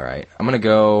that's all right. I'm going to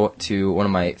go to one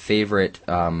of my favorite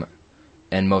and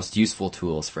most useful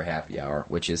tools for Happy Hour,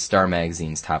 which is Star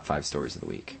Magazine's Top 5 Stories of the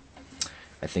Week.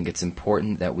 I think it's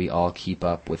important that we all keep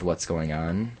up with what's going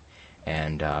on,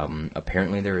 and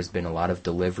apparently there's a lot of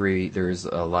delivery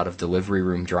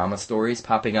room drama stories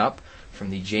popping up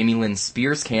from the Jamie Lynn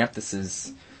Spears camp. This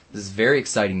is very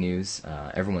exciting news.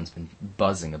 Everyone's been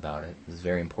buzzing about it. This is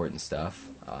very important stuff.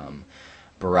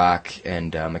 Barack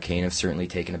and McCain have certainly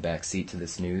taken a back seat to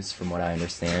this news, from what I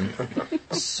understand.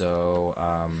 So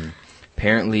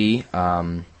apparently,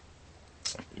 blah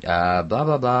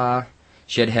blah blah.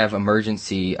 She had to have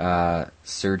emergency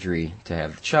surgery to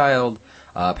have the child.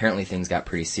 Apparently things got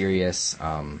pretty serious,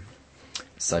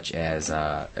 such as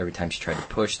every time she tried to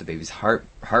push, the baby's heart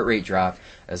rate dropped,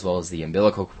 as well as the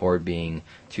umbilical cord being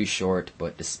too short.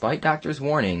 But despite doctors'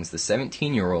 warnings, the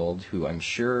 17-year-old, who I'm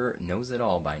sure knows it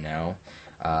all by now,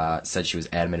 said she was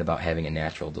adamant about having a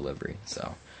natural delivery.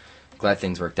 So glad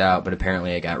things worked out, but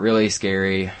apparently it got really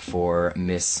scary for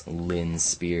Miss Lynn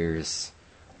Spears.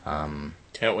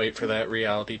 Can't wait for that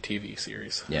reality TV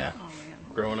series. Yeah. Oh, man.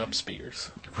 Growing Up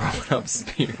Spears.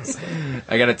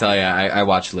 I gotta tell you, I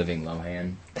watch Living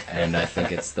Lohan, and I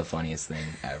think it's the funniest thing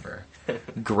ever.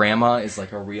 Grandma is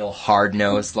like a real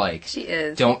hard-nosed, like, she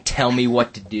is. Don't tell me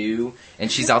what to do.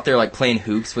 And she's out there, like, playing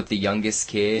hoops with the youngest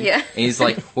kid. Yeah. And he's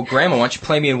like, well, Grandma, why don't you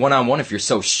play me in one-on-one if you're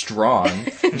so strong?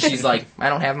 And she's like, I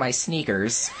don't have my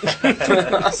sneakers.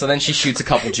 So then she shoots a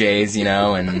couple J's, you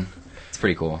know, and...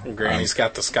 pretty cool. Granny's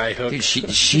got the sky hook. Dude, she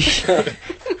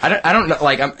I don't know,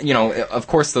 like, of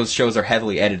course those shows are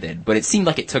heavily edited, but it seemed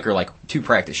like it took her like 2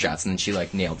 practice shots and then she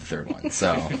like nailed the 3rd one.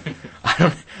 So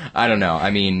I don't know. I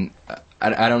mean,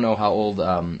 I don't know how old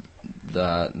the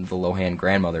Lohan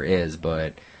grandmother is,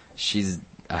 but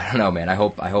I don't know, man. I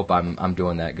hope I'm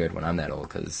doing that good when I'm that old,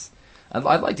 cuz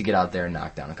I'd like to get out there and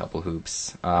knock down a couple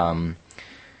hoops.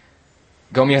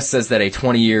 Gomez says that a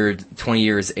 20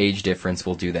 years age difference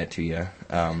will do that to you,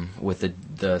 with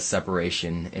the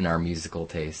separation in our musical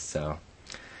taste. So,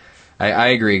 I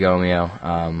agree, Gomeo.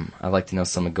 I'd like to know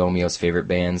some of Gomeo's favorite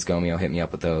bands. Gomeo, hit me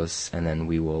up with those, and then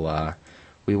we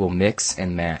will mix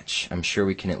and match. I'm sure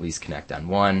we can at least connect on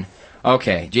one.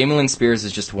 Okay, Jamie Lynn Spears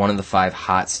is just one of the 5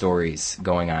 hot stories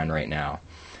going on right now.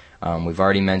 We've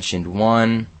already mentioned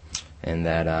one, and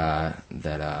that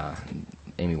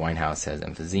Amy Winehouse has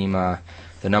emphysema.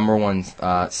 The number one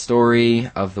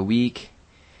story of the week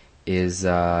is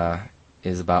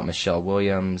about Michelle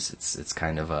Williams. It's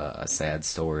kind of a sad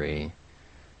story,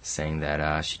 saying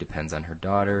that she depends on her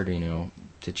daughter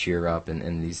to cheer up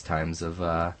in these times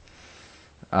of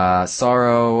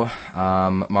sorrow.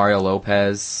 Mario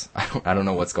Lopez, I don't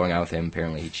know what's going on with him.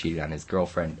 Apparently he cheated on his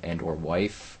girlfriend and or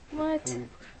wife. What?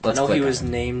 I know he was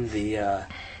named the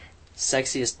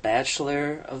sexiest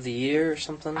bachelor of the year or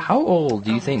something. How old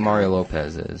do you think Mario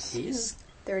Lopez is? He's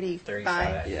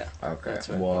 35. Yeah. Okay.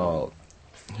 Well,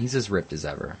 he's as ripped as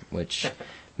ever, which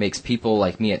makes people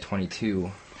like me at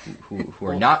 22 who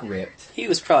are not ripped. He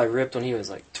was probably ripped when he was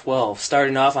like 12,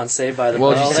 starting off on Saved by the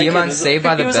Well, Bell. did you see him on Saved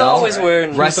by the He was Bell? always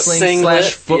wearing Wrestling singlet, /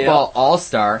 football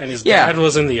all-star. And his dad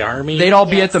was in the army. They'd all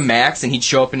be at the max, and he'd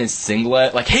show up in his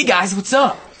singlet, like, "Hey guys, what's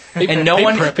up?" And no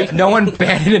one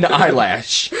batted an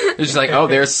eyelash. It was just like, "Oh,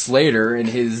 there's Slater in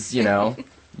his, unitard."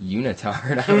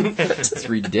 It's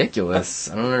ridiculous.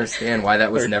 I don't understand why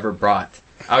that was never brought.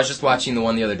 I was just watching the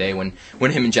one the other day when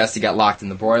him and Jesse got locked in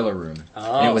the boiler room,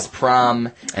 and it was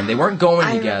prom, and they weren't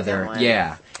going together.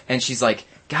 Yeah, and she's like,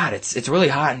 "God, it's really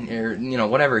hot in here,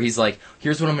 whatever." He's like,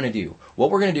 "Here's what I'm gonna do.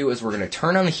 What we're gonna do is we're gonna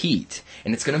turn on the heat,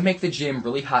 and it's gonna make the gym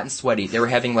really hot and sweaty." They were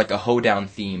having like a hoedown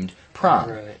themed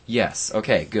prom. Right. Yes.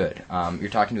 Okay. Good.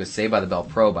 You're talking to a Saved by the Bell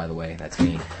pro, by the way. That's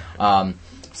me.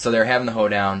 So they're having the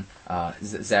hoedown.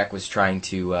 Zach was trying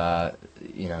to,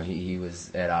 he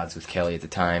was at odds with Kelly at the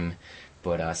time,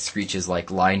 but Screech's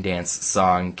like line dance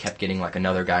song kept getting like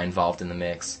another guy involved in the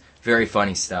mix. Very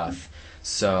funny stuff.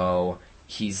 So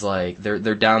he's like,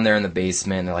 they're down there in the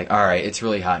basement. And they're like, "All right, it's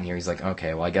really hot in here." He's like,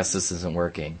 "Okay, well I guess this isn't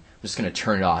working. I'm just gonna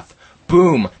turn it off."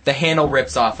 Boom! The handle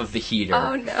rips off of the heater.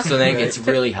 Oh, no. So then it gets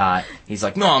really hot. He's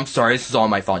like, "No, I'm sorry, this is all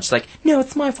my fault." She's like, "No,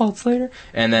 it's my fault, Slater."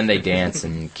 And then they dance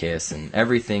and kiss, and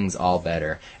everything's all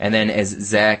better. And then as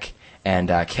Zach and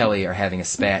Kelly are having a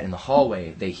spat in the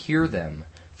hallway, they hear them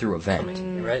through a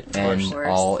vent. Right. And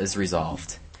all is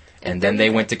resolved. And then they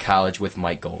went to college with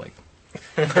Mike Golick.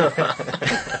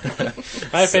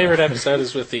 My favorite episode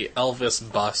is with the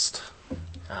Elvis bust.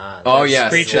 Oh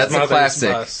yes, Screech's that's a mother's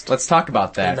classic. bust. Let's talk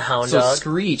about that. And the hound so dog.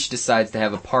 Screech decides to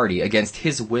have a party against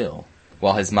his will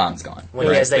while his mom's gone. When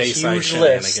he has that Bayside huge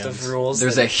list shenanigans. of rules.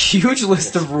 There's a huge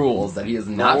list of rules that he is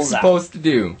not Rules out. supposed to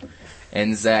do,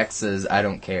 and Zach says, "I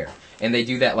don't care." And they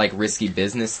do that like risky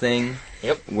business thing.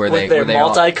 Yep. Where with they their where they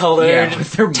all- multicolored yeah,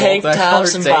 with their tank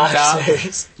tops and multicolored tank tops.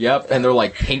 boxers. Yep, and they're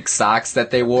like pink socks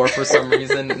that they wore for some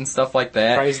reason and stuff like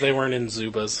that. Surprised they weren't in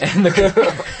Zubas.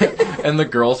 And the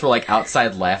girls were like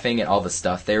outside laughing at all the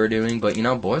stuff they were doing. But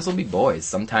boys will be boys.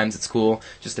 Sometimes it's cool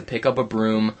just to pick up a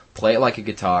broom, play it like a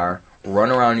guitar,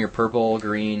 run around your purple,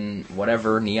 green,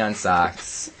 whatever neon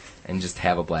socks, and just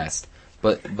have a blast.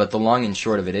 But the long and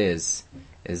short of it is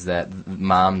that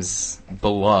Mom's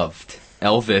beloved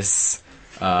Elvis.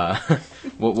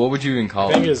 What would you even call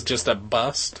I think it? it's just a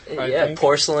bust. I Yeah, think.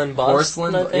 porcelain bust.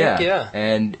 Porcelain, I think, yeah.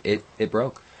 And it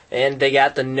broke. And they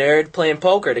got the nerd playing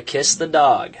poker to kiss the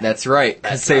dog. That's right,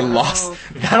 because they lost.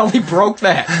 Not only broke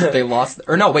that, but they lost.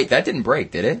 Or no, wait, that didn't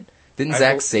break, did it? Didn't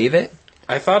Zach save it?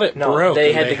 I thought it No, broke.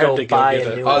 they and had to go buy get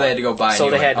a it. new Oh, one. they had to go buy a So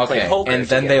new they one. had to play Okay, poker and to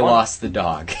then get they one. lost the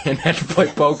dog and had to play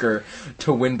poker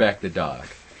to win back the dog.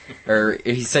 Or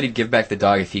he said he'd give back the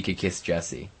dog if he could kiss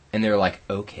Jesse. And they were like,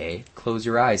 "Okay, close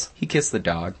your eyes." He kissed the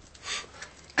dog.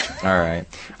 All right.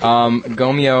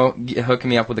 Gomeo hooked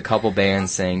me up with a couple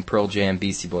bands saying Pearl Jam,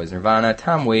 Beastie Boys, Nirvana,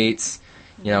 Tom Waits.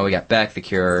 We got Back the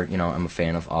Cure. I'm a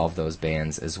fan of all of those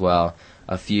bands as well.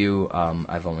 A few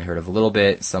I've only heard of a little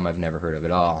bit. Some I've never heard of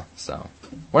at all. So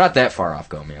we're not that far off,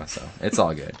 Gomeo, so it's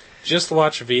all good. Just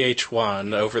watch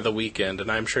VH1 over the weekend,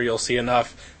 and I'm sure you'll see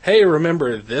enough. Hey,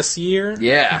 remember this year?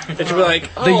 Yeah. And you'll be like,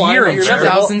 The oh, year I'm in a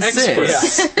terrible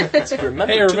 2006. expert.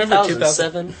 Remember, Hey, remember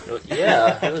 2007?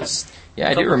 Yeah, it was. Yeah, I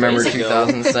do couple remember days ago.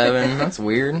 2007. That's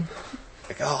weird.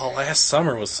 Like, oh, last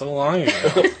summer was so long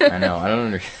ago. I know. I don't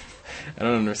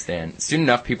understand. Soon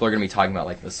enough, people are going to be talking about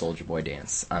like the Soulja Boy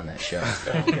dance on that show,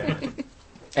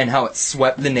 and how it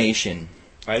swept the nation.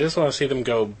 I just want to see them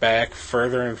go back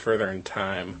further and further in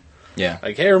time. Yeah.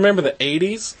 Like, hey, remember the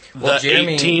 80s? Well, the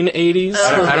Jeremy- 1880s?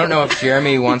 I don't know if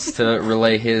Jeremy wants to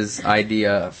relay his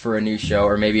idea for a new show,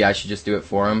 or maybe I should just do it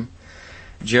for him.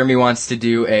 Jeremy wants to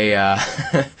do a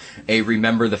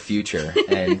Remember the Future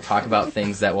and talk about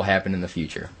things that will happen in the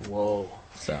future. Whoa.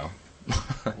 So,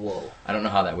 Whoa. I don't know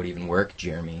how that would even work,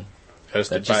 Jeremy. Hosted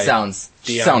That just by sounds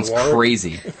Dionne sounds Warwick.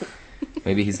 crazy.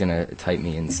 Maybe he's gonna type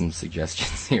me in some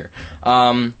suggestions here.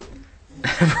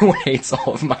 Everyone hates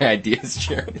all of my ideas,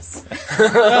 Jeremy said.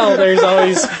 Well, there's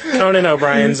always Conan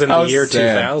O'Brien's in the How year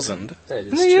sad. 2000. That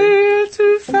is The true. year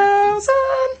 2000.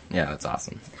 Yeah, that's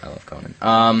awesome. I love Conan.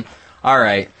 All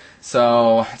right.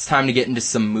 So it's time to get into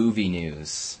some movie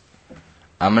news.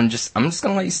 I'm just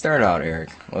gonna let you start out, Eric.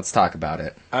 Let's talk about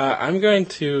it. I'm going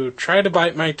to try to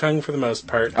bite my tongue for the most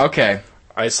part. Okay.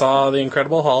 I saw The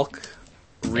Incredible Hulk.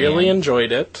 Really Man.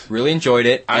 enjoyed it. Really enjoyed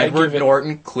it. I Edward give it-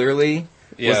 Norton clearly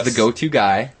Yes. was the go-to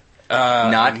guy.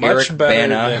 Not much Eric better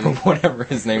Bana, than- whatever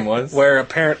his name was. Where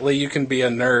apparently you can be a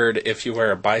nerd if you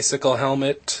wear a bicycle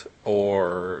helmet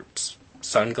or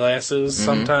sunglasses Mm-hmm.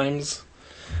 sometimes.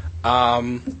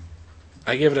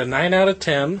 I give it a 9 out of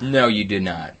 10. No, you did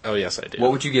not. Oh, yes, I do.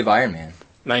 What would you give Iron Man?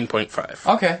 9.5.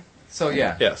 Okay. So,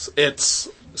 yeah. Yes, it's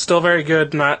Still very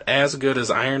good, not as good as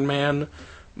Iron Man,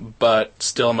 but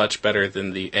still much better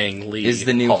than the Ang Lee. Is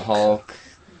the new Hulk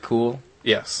cool?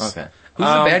 Yes. Okay. Who's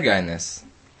the bad guy in this?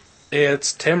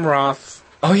 It's Tim Roth.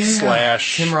 Oh, yeah.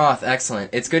 Slash Tim Roth,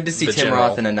 excellent. It's good to see the Tim general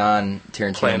Roth in a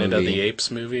non-Tarantino Planet movie. of the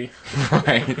Apes movie.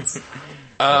 Right.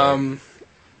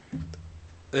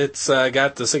 It's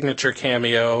got the signature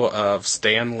cameo of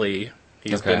Stan Lee.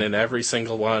 He's been in every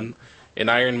single one. In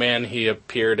Iron Man, he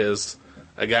appeared as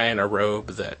a guy in a robe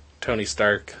that Tony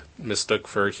Stark mistook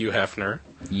for Hugh Hefner.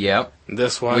 Yep.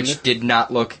 This one... Which did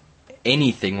not look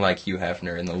anything like Hugh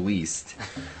Hefner in the least.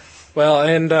 Well,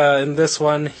 and in this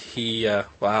one, he...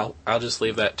 well, I'll just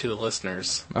leave that to the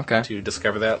listeners. Okay. To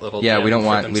discover that little... Yeah, we don't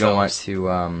want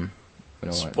to...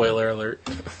 Spoiler alert.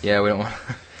 Yeah, we don't want...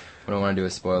 We don't want to do a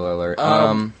spoiler alert.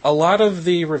 A lot of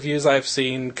the reviews I've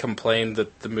seen complain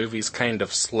that the movie's kind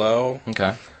of slow.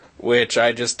 Okay. Which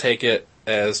I just take it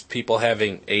as people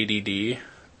having ADD.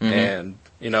 And,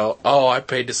 I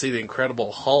paid to see the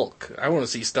Incredible Hulk. I want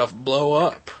to see stuff blow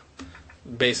up.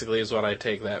 Basically is what I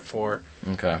take that for.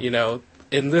 Okay.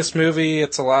 In this movie,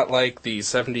 it's a lot like the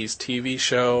 70s TV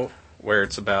show, where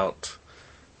it's about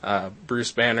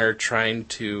Bruce Banner trying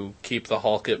to keep the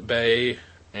Hulk at bay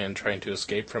and trying to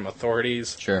escape from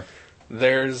authorities. Sure.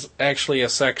 There's actually a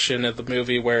section of the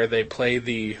movie where they play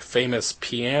the famous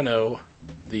piano,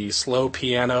 the slow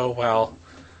piano, while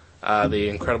the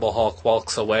Incredible Hulk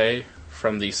walks away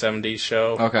from the 70s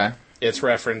show. Okay. It's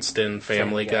referenced in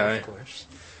Family Guy.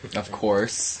 Of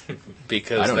course.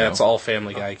 Because that's all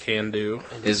Family Guy can do.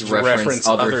 Is reference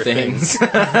other things.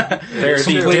 They're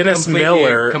the Dennis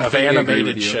Miller of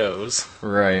animated shows.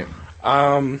 Right.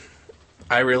 I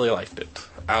really liked it.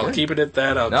 I'll keep it at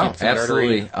that. Keep the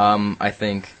absolutely. nerdery. I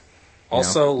think...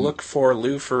 Also, look for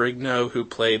Lou Ferrigno, who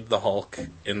played the Hulk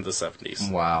in the 70s.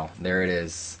 Wow, there it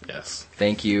is. Yes.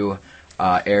 Thank you,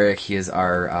 Eric. He is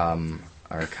our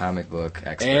comic book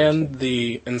expert. And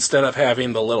instead of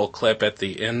having the little clip at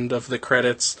the end of the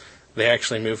credits, they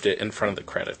actually moved it in front of the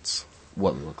credits.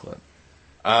 What little clip?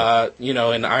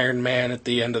 In Iron Man, at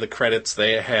the end of the credits,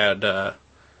 they had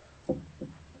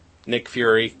Nick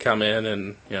Fury come in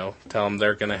and tell them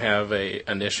they're going to have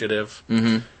a initiative.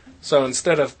 Mm-hmm. So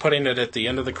instead of putting it at the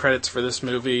end of the credits for this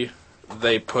movie,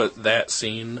 they put that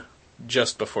scene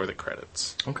just before the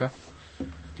credits. Okay.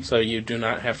 So you do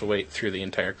not have to wait through the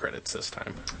entire credits this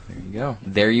time. There you go.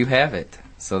 There you have it.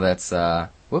 So that's,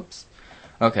 whoops.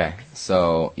 Okay,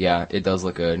 so, yeah, it does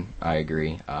look good. I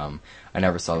agree. I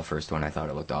never saw the first one. I thought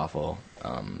it looked awful.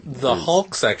 The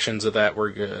Hulk sections of that were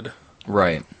good.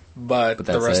 Right. But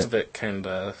the rest of it kind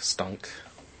of stunk.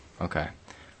 Okay.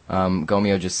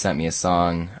 Gomeo just sent me a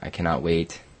song. I cannot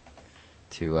wait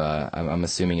to, I'm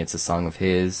assuming it's a song of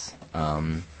his.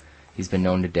 He's been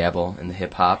known to dabble in the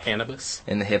hip-hop. Cannabis?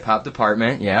 In the hip-hop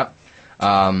department, yeah.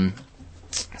 So,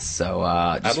 just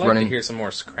I'd like running... to hear some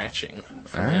more scratching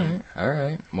from him. All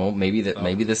right. Well, maybe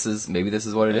this is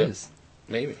what it is.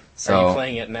 Maybe. So, are you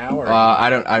playing it now? Or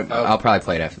I'll probably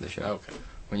play it after the show. Okay.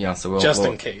 Yeah, so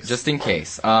in case. Just in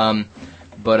case.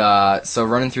 So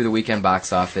running through the weekend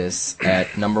box office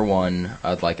at number one,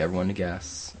 I'd like everyone to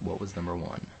guess what was number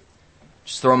one.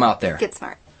 Just throw them out there. Get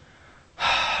Smart.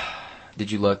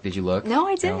 Did you look? No,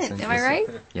 I didn't. Allison? Am I right?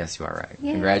 Yes, you are right.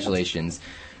 Yay. Congratulations.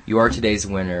 You are today's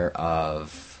winner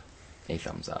of a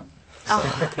thumbs up.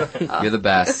 You're the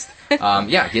best.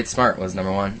 Get Smart was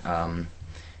number one.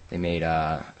 They made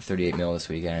 $38 million this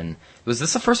weekend. Was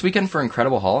this the first weekend for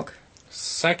Incredible Hulk?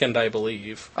 Second, I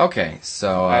believe. Okay,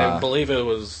 so... I believe it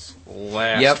was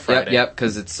last Friday. Yep,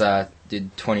 because it's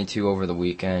did 22 over the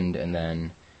weekend, and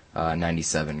then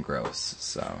 97 gross,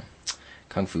 so...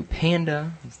 Kung Fu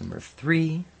Panda is number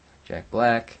 3. Jack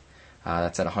Black,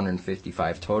 that's at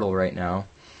 155 total right now.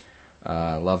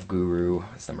 Love Guru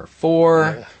is number 4.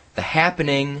 Yeah. The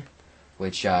Happening,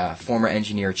 which former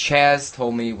engineer Chaz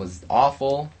told me was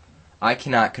awful. I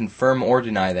cannot confirm or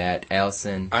deny that.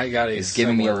 Allison is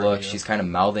giving me a look. Review. She's kind of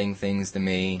mouthing things to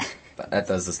me. But that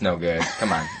does us no good.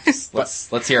 Come on.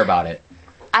 Let's hear about it.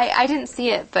 I didn't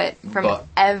see it, but from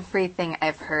everything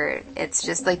I've heard, it's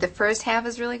just like the first half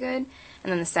is really good,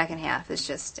 and then the second half is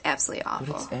just absolutely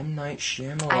awful. But it's M. Night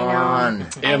Shyamalan. I know.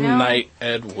 M. Night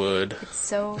Ed Wood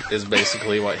is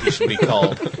basically what he should be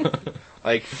called.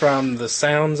 Like, from the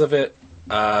sounds of it,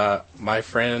 my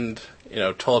friend...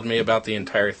 told me about the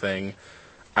entire thing.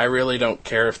 I really don't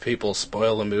care if people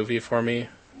spoil the movie for me.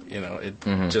 It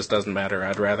just doesn't matter.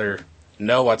 I'd rather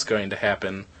know what's going to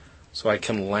happen so I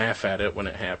can laugh at it when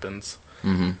it happens.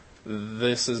 Mm-hmm.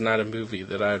 This is not a movie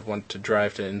that I'd want to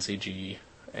drive to NCG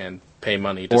and pay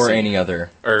money to or see. any other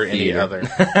Or any theater. other.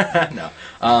 No.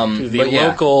 To the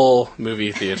local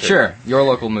movie theater. Sure, your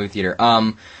local movie theater.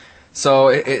 So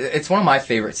it's one of my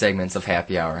favorite segments of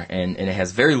Happy Hour, and it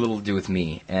has very little to do with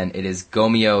me, and it is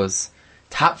Gomyo's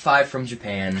top 5 from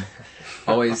Japan.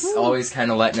 Always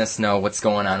kind of letting us know what's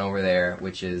going on over there,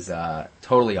 which is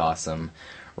totally awesome.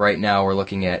 Right now we're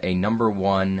looking at a number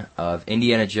 1 of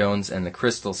Indiana Jones and the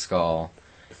Crystal Skull,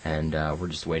 and we're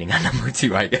just waiting on number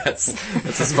 2, I guess.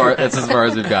 That's as far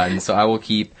as we've gotten. So I will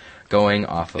keep going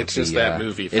off of It's just that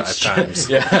movie 5 times.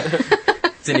 Yeah.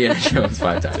 It's Indiana Jones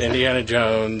 5 times. Indiana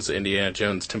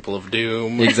Jones, Temple of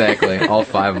Doom. Exactly, all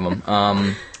 5 of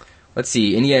them. Let's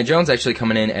see, Indiana Jones actually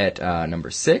coming in at number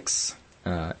 6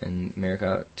 in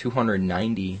America,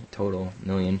 290 total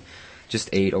million, just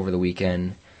 8 over the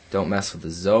weekend. Don't Mess with the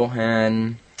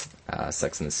Zohan,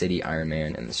 Sex and the City, Iron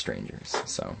Man, and The Strangers.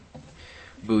 So,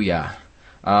 booyah.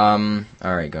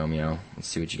 Alright, Gomyo, let's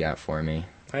see what you got for me.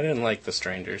 I didn't like The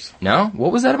Strangers. No?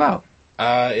 What was that about?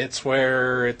 It's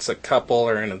where it's a couple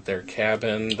are in their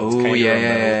cabin. Oh,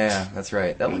 yeah. That's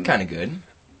right. That looked kind of good.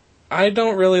 I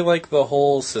don't really like the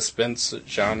whole suspense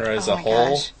genre as a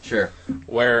whole. Gosh. Sure.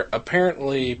 Where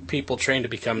apparently people train to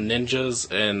become ninjas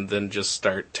and then just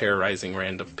start terrorizing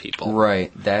random people.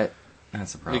 Right.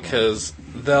 That's a problem. Because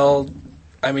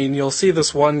you'll see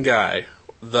this one guy.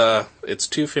 It's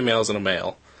 2 females and a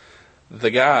male.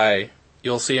 The guy,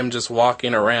 you'll see him just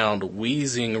walking around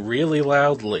wheezing really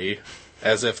loudly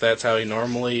as if that's how he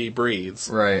normally breathes.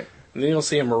 Right. And then you'll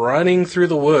see him running through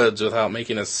the woods without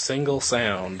making a single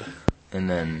sound. And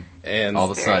then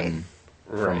all of a sudden,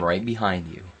 from right behind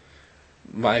you,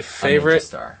 my favorite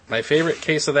star. My favorite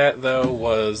case of that, though,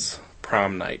 was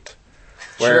Prom Night.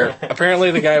 Where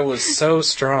apparently the guy was so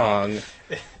strong,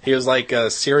 he was like a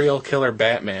serial killer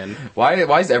Batman. Why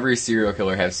does every serial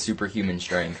killer have superhuman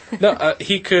strength? No,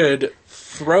 he could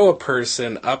throw a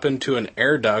person up into an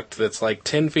air duct that's like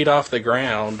 10 feet off the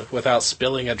ground without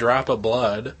spilling a drop of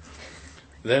blood.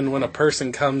 Then when a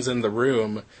person comes in the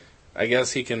room, I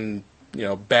guess he can,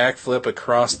 backflip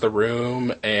across the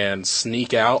room and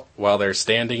sneak out while they're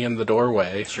standing in the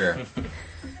doorway. Sure.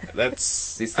 I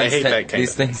hate that kind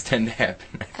These things tend to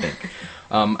happen, I think.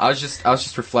 I was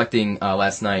just reflecting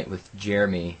last night with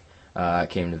Jeremy,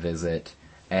 came to visit,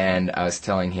 and I was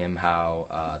telling him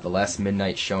how the last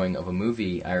midnight showing of a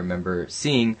movie I remember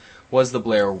seeing was the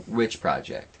Blair Witch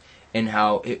Project, and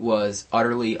how it was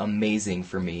utterly amazing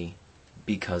for me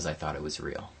because I thought it was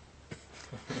real.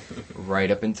 Right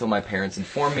up until my parents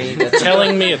informed me.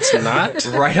 Telling me it's not?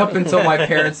 Right up until my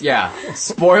parents,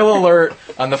 spoiler alert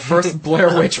on the first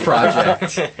Blair Witch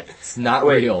Project. It's not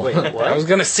real. Wait, what? I was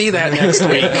going to see that next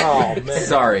week. Oh, man.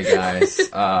 Sorry, guys.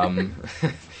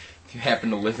 If you happen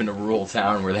to live in a rural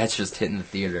town where that's just hitting the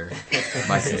theater,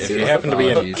 my sincere If you happen to be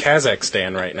in apologies.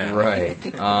 Kazakhstan right now.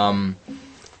 Right.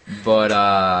 But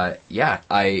I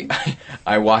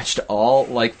watched all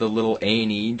like the little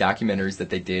A&E documentaries that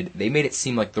they did. They made it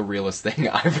seem like the realest thing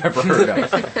I've ever heard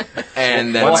of.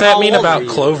 And then What's that mean about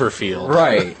Cloverfield?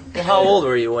 Right. Well, how old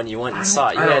were you when you went and saw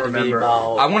it? You I had don't to be remember.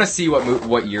 about... I want to see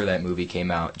what year that movie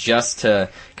came out, just to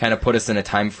kind of put us in a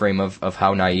time frame of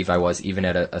how naive I was, even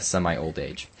at a semi-old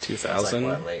age.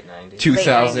 2000? Late 90s?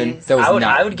 2000. 90s. That was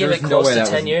I would give it there's no close way to that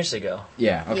 10 was- years ago.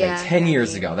 Yeah, okay, Yeah, 10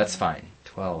 years maybe. ago, that's fine.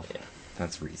 12,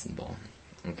 that's reasonable.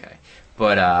 Okay.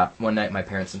 But one night my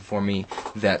parents informed me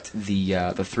that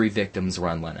the 3 victims were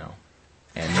on Leno.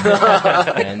 And,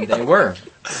 and they were.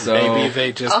 So Maybe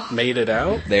they just made it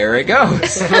out? there it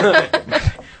goes.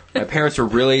 My parents were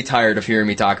really tired of hearing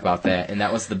me talk about that, and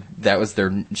that was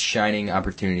their shining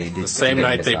opportunity. The same to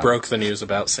night get they us out. broke the news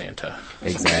about Santa.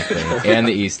 Exactly, and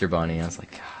the Easter Bunny. I was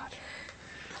like,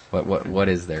 God, what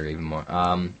is there even more?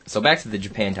 So back to the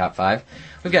Japan top 5.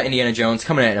 We've got Indiana Jones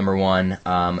coming in at number 1.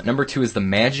 Number 2 is The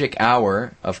Magic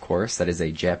Hour, of course. That is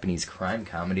a Japanese crime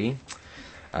comedy.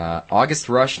 August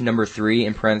Rush, number 3,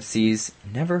 in parentheses.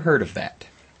 Never heard of that.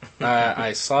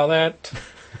 I saw that.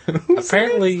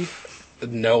 Apparently,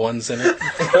 no one's in it.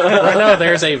 No,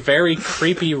 there's a very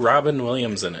creepy Robin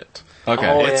Williams in it. Okay.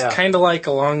 Oh, It's yeah. kind of like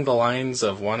along the lines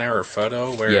of 1 Hour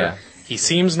Photo, where Yeah. he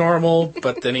seems normal,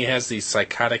 but then he has these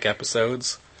psychotic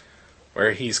episodes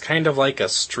where he's kind of like a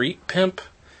street pimp,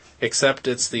 except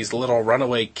it's these little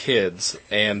runaway kids,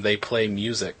 and they play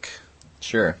music.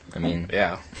 Sure. I mean,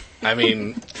 Yeah. I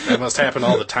mean, that must happen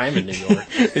all the time in New York.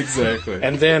 exactly.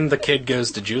 And then the kid goes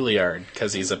to Juilliard,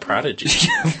 because he's a prodigy.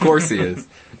 Of course he is.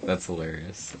 That's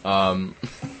hilarious. I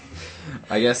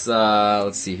guess,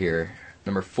 let's see here.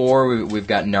 Number 4, we've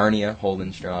got Narnia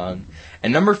holding strong.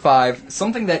 And number 5,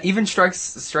 something that even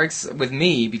strikes with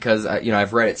me because,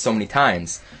 I've read it so many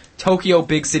times. Tokyo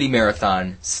Big City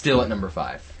Marathon, still at number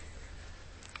 5.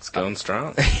 It's going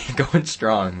strong. Going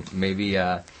strong. Maybe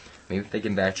if they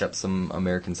can batch up some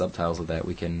American subtitles with that,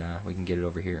 we can get it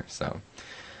over here. So,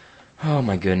 oh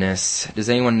my goodness. Does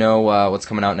anyone know what's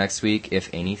coming out next week, if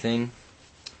anything?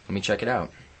 Let me check it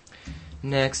out.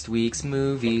 Next week's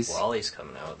movies. Wally's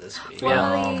coming out this week.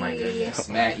 Yeah. Oh my goodness,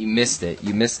 Matt, you missed it.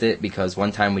 You missed it because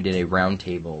one time we did a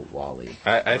roundtable Wally.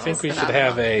 I think we should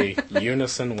have a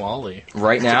unison Wally.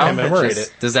 Right now? To commemorate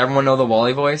it. Does everyone know the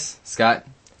Wally voice? Scott,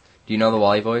 do you know the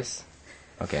Wally voice?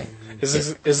 Okay.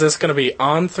 Is this going to be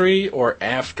on 3 or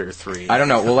after 3? I don't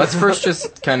know. Well, let's first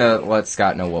just kind of let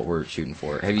Scott know what we're shooting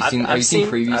for. Have you seen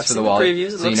previews for the Wally?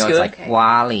 Previews. So you know good. it's like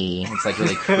Wally. It's like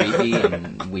really creepy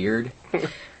and weird.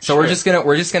 So we're just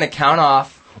gonna count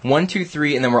off 1, 2,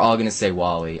 3, and then we're all gonna say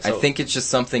Wally. I think it's just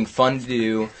something fun to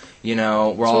do. You know,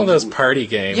 we're all one of those party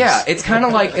games. Yeah, it's kind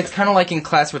of like in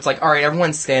class where it's like, all right,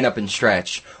 everyone stand up and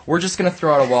stretch. We're just gonna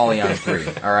throw out a Wally on 3.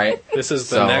 All right. This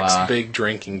is the next big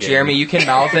drinking game. Jeremy, you can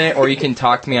mouth it, or you can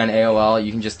talk to me on AOL.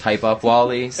 You can just type up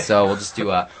Wally. So we'll just do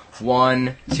a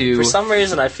 1, 2. For some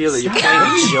reason, I feel that you're playing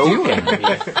a joke on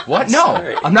me. What? No,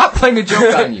 Sorry. I'm not playing a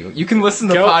joke on you. You can listen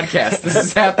to the podcast. This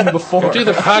has happened before. Do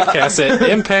the podcast at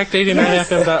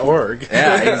impact89fm.org.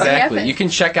 Yeah, exactly. You can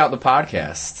check out the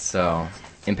podcast. So,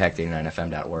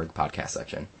 impact89fm.org podcast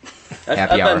section.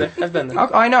 Happy hour. I've been there. Oh,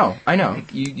 I know.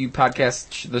 You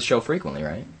podcast the show frequently,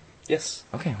 right? Yes.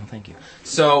 Okay, well, thank you.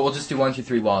 So we'll just do 1, 2,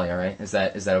 3 Wally. All right? Is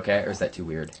that okay, or is that too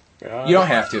weird? You don't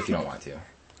have to if you don't want to.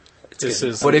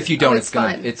 But if you don't,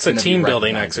 it's a team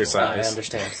building exercise. I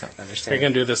understand. You're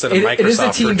going to do this at a Microsoft It is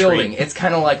a team retreat. building. It's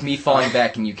kind of like me falling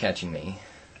back and you catching me.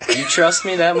 You trust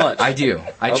me that much? I do.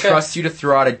 I trust you to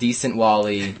throw out a decent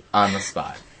Wally on the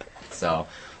spot. So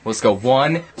let's go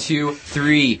 1, 2,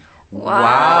 3.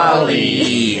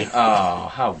 Wally.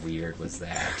 Oh, how weird was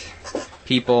that?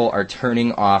 People are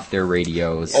turning off their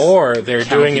radios. Or they're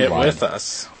doing it County-wide. with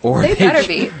us. Or They better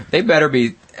be. They better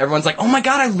be. Everyone's like, oh my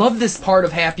god, I love this part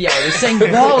of Happy Hour. They're saying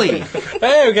Wally.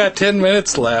 Hey, we got 10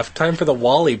 minutes left. Time for the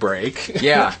Wally break.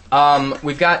 Yeah.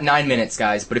 We've got 9 minutes,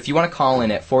 guys. But if you want to call in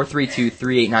at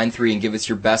 432-3893 and give us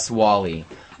your best Wally,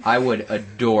 I would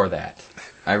adore that.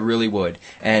 I really would.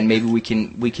 And maybe we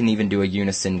can even do a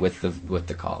unison with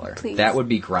the caller. Please. That would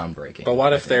be groundbreaking. But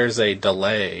what if there's a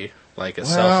delay, like a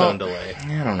cell phone delay?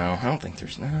 I don't know. I don't think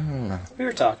there's... I don't know. We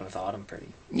were talking with Autumn pretty.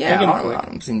 Yeah,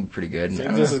 Autumn seemed pretty good. I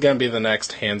think this is going to be the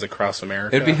next Hands Across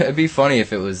America. It'd be funny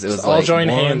if it was all like join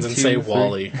 1, hands and 2, say 3.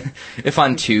 Wally. If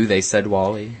on 2 they said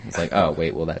Wally, it's like, oh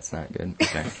wait, well that's not good.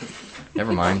 Okay,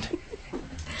 never mind.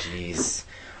 Jeez.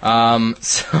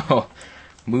 So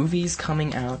movies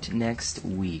coming out next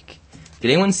week.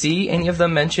 Did anyone see any of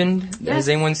them mentioned? Yes. Has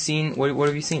anyone seen? What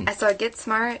have you seen? I saw Get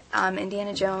Smart,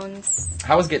 Indiana Jones.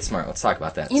 How was Get Smart? Let's talk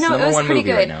about that. You know, it's the it was #1 pretty movie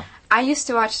good. right now. I used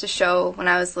to watch the show when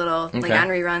I was little, like Okay. on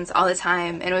reruns all the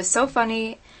time, and it was so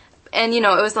funny. And, you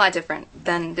know, it was a lot different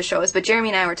than the shows. But Jeremy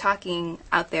and I were talking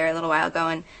out there a little while ago,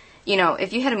 and, you know,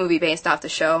 if you had a movie based off the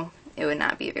show, it would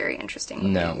not be a very interesting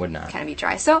movie. No, it would not. Kind of be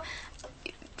dry. So,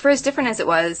 for as different as it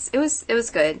was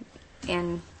good.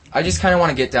 And I just kind of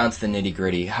want to get down to the nitty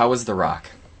gritty. How was The Rock?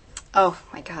 oh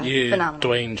my god, phenomenal.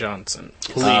 Dwayne Johnson.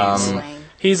 Please. Dwayne.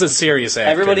 He's a serious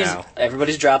actor now.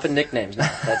 Everybody's dropping nicknames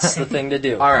now. That's the thing to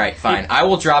do. All right, fine. I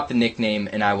will drop the nickname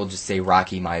and I will just say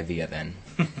Rocky Maivia then.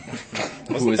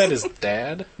 Wasn't that his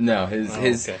dad? No,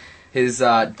 his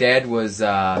dad was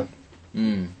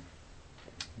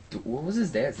what was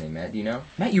his dad's name, Matt? Do you know?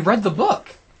 Matt, you read the book.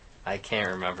 I can't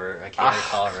remember. I can't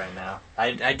recall it right now.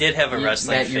 I did have a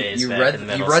wrestling Matt, phase you back read in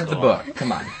middle you read school. the book.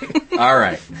 Come on. All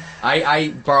right. I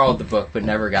borrowed the book but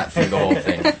never got through the whole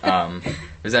thing.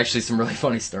 There's actually some really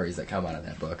funny stories that come out of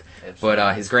that book.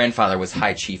 But his grandfather was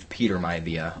High Chief Peter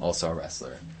Maivia, also a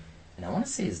wrestler. And I want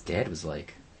to say his dad was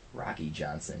like Rocky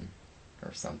Johnson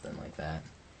or something like that.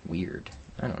 Weird.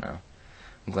 I don't know.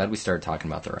 I'm glad we started talking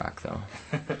about The Rock, though.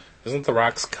 Isn't The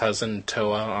Rock's cousin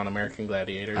Toa on American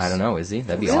Gladiators? I don't know, is he?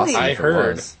 That'd be Really? awesome I if it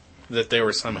heard was. that they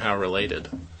were somehow related.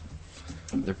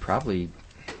 They're probably...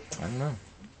 I don't know.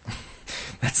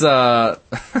 That's,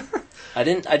 I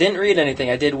didn't read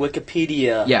anything. I did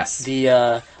Wikipedia. Yes.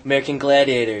 The American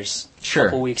Gladiators. Sure. A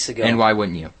couple weeks ago. And why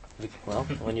wouldn't you? Well,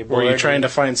 when you're bored. Were you trying to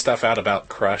find stuff out about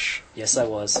Crush? Yes, I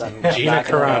was. I'm Gina not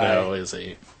gonna lie. Carano is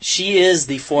a... She is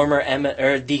the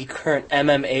the current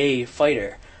MMA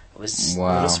fighter. I was Wow. a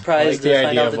little I surprised like the to find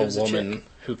idea out of that it a was a woman chick.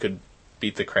 who could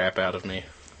beat the crap out of me.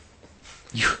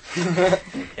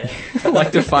 I'd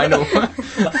like to find a...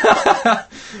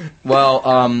 Well,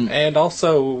 And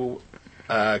also,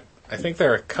 I think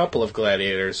there are a couple of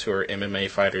gladiators who are MMA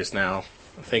fighters now.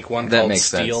 I think one That called makes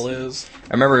Steel sense. is.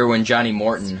 I remember when Johnny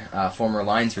Morton, former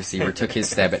Lions receiver, took his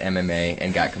stab at MMA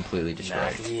and got completely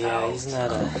destroyed. Yeah, he's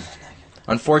not a...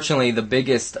 Unfortunately, the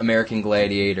biggest American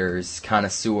Gladiators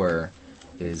connoisseur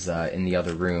is in the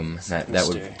other room. That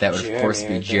would of course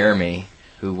be Jeremy,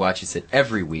 who watches it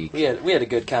every week. We had a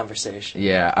good conversation.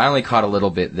 Yeah, I only caught a little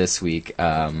bit this week,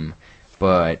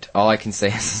 but all I can say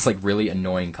is this really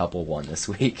annoying couple won this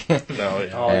week. No, yeah.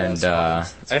 Oh, And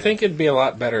I think it'd be a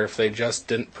lot better if they just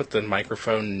didn't put the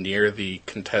microphone near the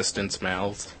contestants'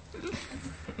 mouths.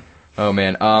 oh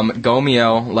man,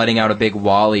 Gomeo letting out a big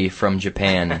Wally from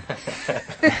Japan,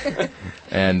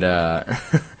 and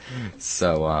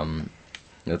so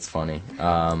that's funny.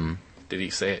 Did he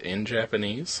say it in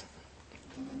Japanese?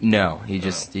 No, he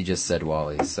just said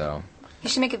Wally. So You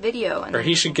should make a video. And Or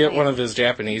he should get one of his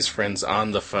Japanese friends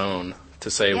on the phone to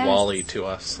say Yes. Wally to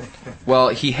us. well,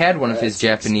 he had one of his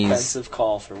That's an Japanese. expensive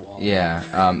call for Wally.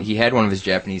 Yeah, he had one of his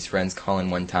Japanese friends call in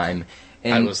one time.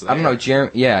 And I was don't know,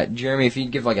 there. Jeremy, if you'd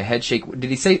give a head shake,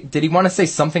 did he want to say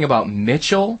something about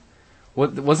Mitchell?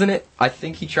 What wasn't it? I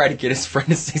think he tried to get his friend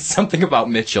to say something about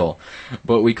Mitchell,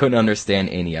 but we couldn't understand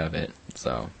any of it.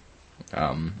 So,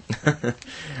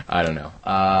 I don't know.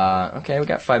 Okay, we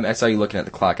got 5 minutes. I saw you looking at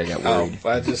the clock. I got worried.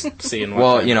 I just seeing what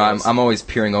Well, time it is. I'm always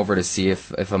peering over to see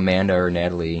if Amanda or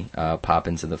Natalie pop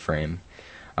into the frame.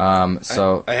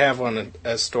 So I have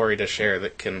a story to share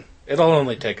that can... It'll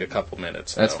only take a couple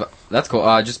minutes. though. that's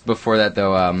cool. Just before that,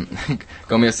 though,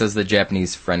 Gomeo says the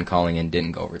Japanese friend calling in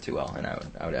didn't go over too well, and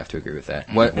I would have to agree with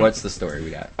that. What's the story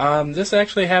we got? This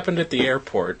actually happened at the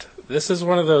airport. This is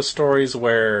one of those stories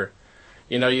where,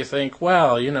 you think,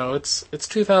 wow, it's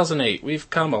 2008. We've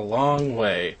come a long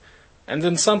way. And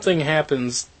then something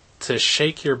happens to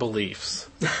shake your beliefs.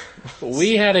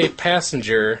 We had a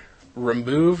passenger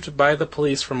removed by the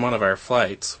police from one of our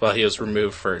flights. Well, he was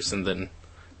removed first and then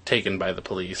taken by the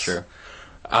police. Sure.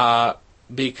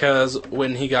 Because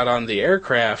when he got on the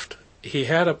aircraft, he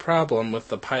had a problem with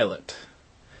the pilot.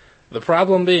 The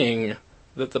problem being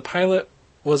that the pilot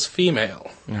was female.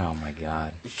 Oh my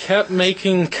God. Kept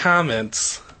making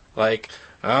comments like,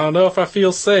 I don't know if I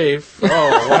feel safe.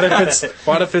 Oh,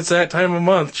 what if it's that time of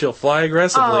month? She'll fly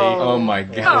aggressively. Oh my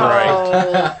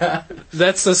God. Right.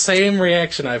 That's the same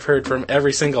reaction I've heard from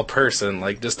every single person.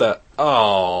 Just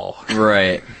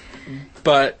Right.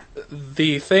 But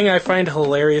the thing I find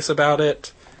hilarious about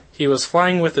it, he was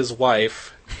flying with his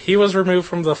wife. He was removed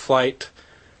from the flight,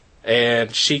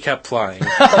 and she kept flying.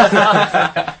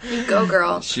 Go,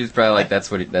 girl. She's probably like, that's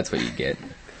what you get.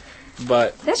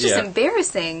 But That's just yeah,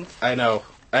 embarrassing. I know.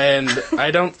 And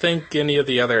I don't think any of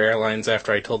the other airlines,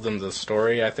 after I told them the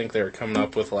story, I think they were coming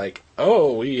up with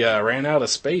we ran out of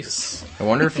space. I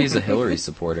wonder if he's a Hillary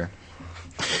supporter.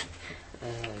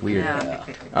 Weird.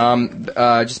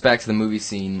 Yeah. Just back to the movie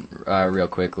scene real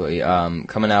quickly.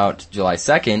 Coming out July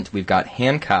 2nd, we've got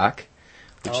Hancock,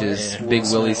 which is Big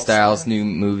Willie Styles' new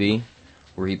movie,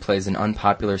 where he plays an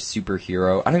unpopular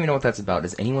superhero. I don't even know what that's about.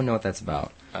 Does anyone know what that's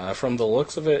about? From the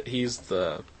looks of it, he's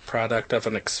the product of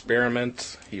an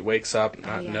experiment. He wakes up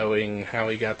not knowing how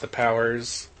he got the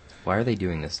powers. Why are they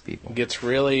doing this to people? Gets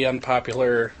really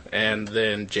unpopular, and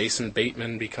then Jason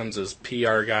Bateman becomes his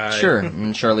PR guy. Sure,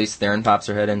 and Charlize Theron pops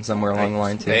her head in somewhere along the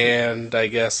line, too. And I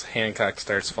guess Hancock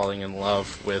starts falling in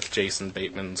love with Jason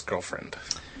Bateman's girlfriend.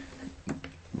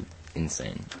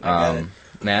 Insane. I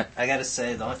Matt? I gotta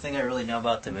say, the only thing I really know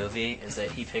about the movie is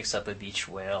that he picks up a beach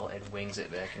whale and wings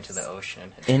it back into the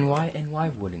ocean. And why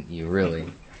wouldn't you,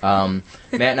 really? Matt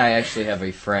and I actually have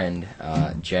a friend,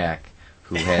 Jack,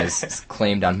 who has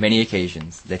claimed on many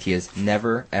occasions that he has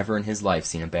never, ever in his life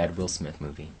seen a bad Will Smith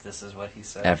movie. This is what he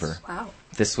says. Ever. Wow.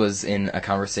 This was in a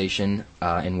conversation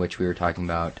in which we were talking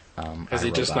about Has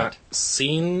he just iRobot. not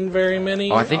seen very many?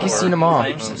 Oh, I think he's Or seen them all.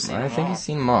 claims to have seen I them think all. he's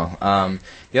seen them all.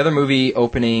 The other movie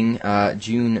opening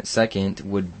June 2nd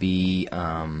would be...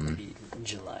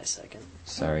 July 2nd.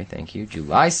 sorry, thank you.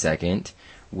 July 2nd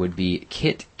would be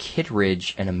Kit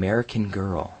Kittredge, An American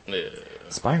Girl.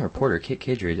 Spy reporter Kit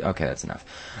Kittredge. Okay, that's enough.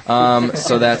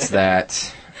 So that's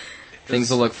that. Things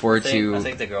to look forward to. I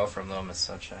think the girl from Little Miss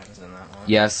Sunshine is in that one.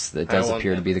 Yes, it does I want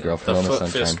appear to be the girl from The Little Foot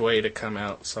Miss Fist Sunshine. Way to come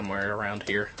out somewhere around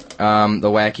here. The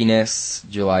Wackiness,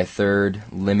 July 3rd,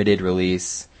 limited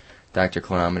release. Dr.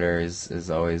 Chronometer was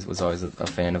always a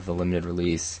fan of the limited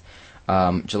release.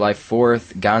 July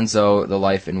 4th, Gonzo, The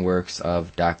Life and Works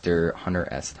of Dr. Hunter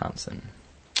S. Thompson.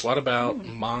 What about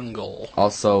Mongol?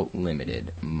 Also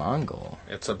limited. Mongol.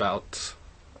 It's about,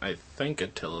 I think,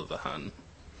 Attila the Hun.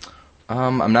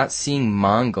 I'm not seeing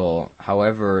Mongol.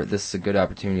 However, this is a good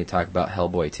opportunity to talk about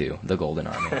Hellboy 2, The Golden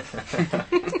Army,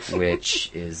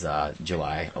 which is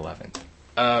July 11th.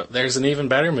 There's an even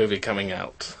better movie coming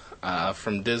out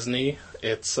from Disney.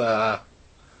 It's, I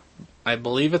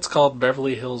believe it's called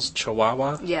Beverly Hills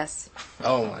Chihuahua. Yes.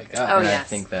 Oh my god. Oh, And yes. I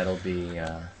think that'll be...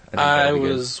 I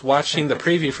was watching the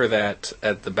preview for that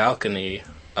at the balcony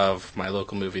of my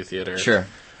local movie theater. Sure.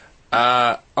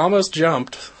 Almost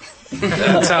jumped.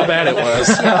 That's how bad it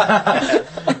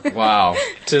was. Wow.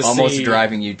 To Almost see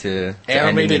driving you to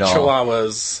animated ending it all.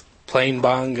 chihuahuas playing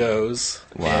bongos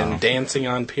Wow. and dancing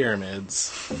on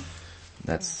pyramids.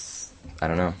 That's... I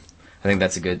don't know. I think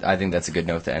that's a good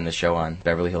note to end the show on.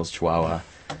 Beverly Hills Chihuahua.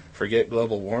 Forget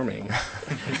global warming.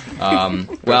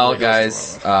 Well,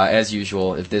 guys, as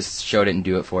usual, if this show didn't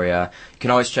do it for you, you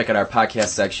can always check out our podcast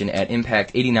section at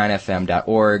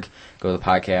impact89fm.org. Go to the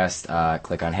podcast,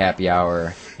 click on Happy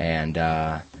Hour, and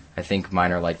I think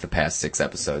mine are like the past 6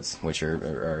 episodes, which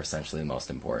are essentially the most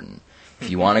important. If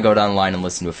you want to go down the line and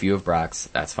listen to a few of Brock's,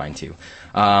 that's fine too.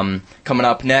 Coming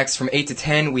up next from 8 to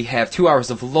 10, we have 2 hours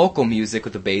of local music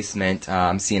with The Basement.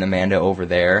 I'm seeing Amanda over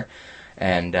there.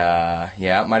 And, are we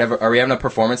having a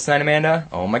performance tonight, Amanda?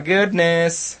 Oh my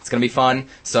goodness. It's gonna be fun.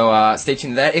 So, stay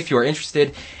tuned to that if you are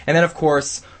interested. And then, of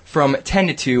course, from 10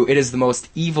 to 2, it is the most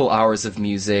evil hours of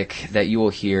music that you will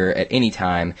hear at any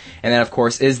time. And that, of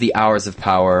course, is the Hours of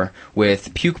Power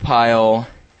with Puke Pile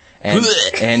and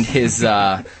his,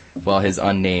 his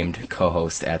unnamed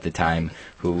co-host at the time,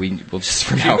 who we will just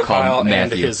for now call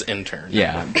Matthew. And his intern.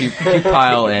 Yeah, Puke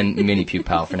Pile and Mini Puke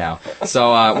Pile for now.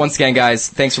 So, once again, guys,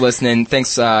 thanks for listening.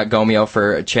 Thanks, Gomeo,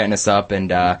 for chatting us up,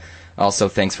 and also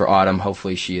thanks for Autumn.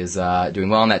 Hopefully she is doing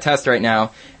well on that test right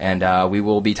now, and we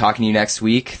will be talking to you next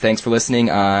week. Thanks for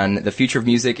listening on The Future of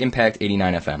Music, Impact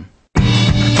 89 FM.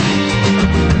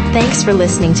 Thanks for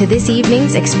listening to this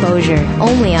evening's Exposure,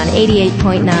 only on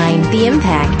 88.9 The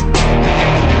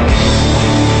Impact.